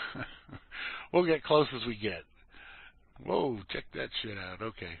 We'll get close as we get. Whoa! Check that shit out.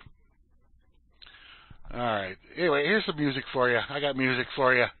 Okay. All right. Anyway, here's some music for you. I got music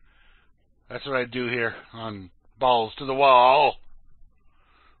for you. That's what I do here on Balls to the Wall.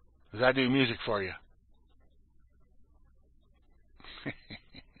 Is I do music for you.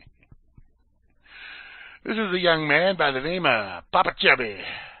 This is a young man by the name of Papa Chubby.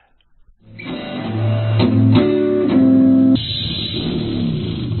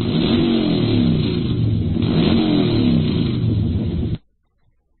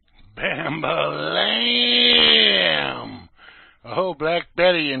 Bam-ba-lam! Oh, Black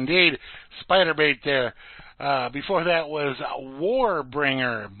Betty, indeed. Spiderbait there. Before that was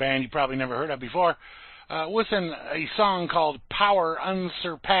Warbringer, band you probably never heard of before, with a song called Power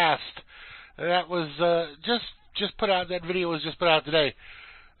Unsurpassed. That was just put out. That video was just put out today.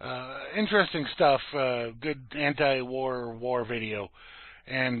 Interesting stuff. Good anti-war video.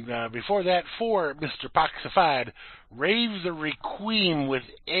 And before that, for Mr. Poxified, Rave the Requiem with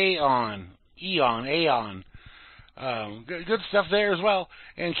Aeon. Good stuff there as well.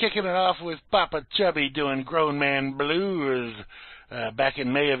 And kicking it off with Papa Chubby doing Grown Man Blues back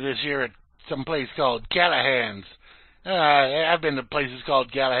in May of this year at some place called Callahan's. I've been to places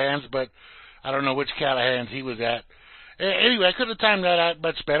called Callahan's, but I don't know which Callahan's he was at. Anyway, I could have timed that out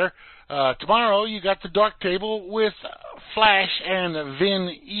much better. Tomorrow you got the Dark Table with Flash and Vin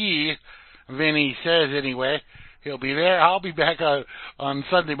E. Vinny says anyway. He'll be there. I'll be back on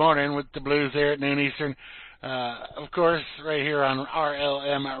Sunday morning with the blues there at noon Eastern. Of course, right here on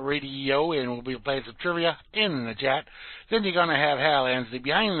RLM Radio, and we'll be playing some trivia in the chat. Then you're going to have Hal Ansley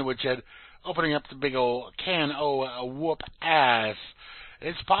behind the woodshed opening up the big old can o' whoop ass.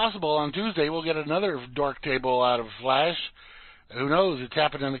 It's possible on Tuesday we'll get another Dark Table out of Flash. Who knows? It's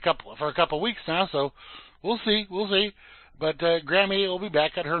happened for a couple of weeks now, so we'll see. But Grammy will be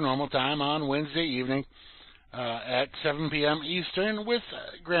back at her normal time on Wednesday evening at 7 p.m. Eastern with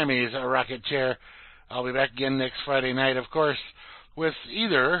Grammy's Rocket Chair. I'll be back again next Friday night, of course, with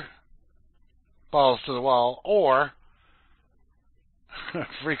either Balls to the Wall or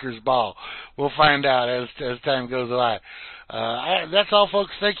Freaker's Ball. We'll find out as time goes by. That's all,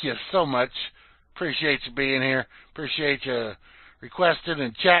 folks. Thank you so much. Appreciate you being here. Appreciate you requesting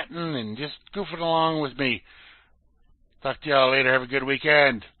and chatting and just goofing along with me. Talk to y'all later. Have a good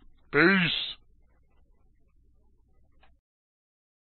weekend. Peace.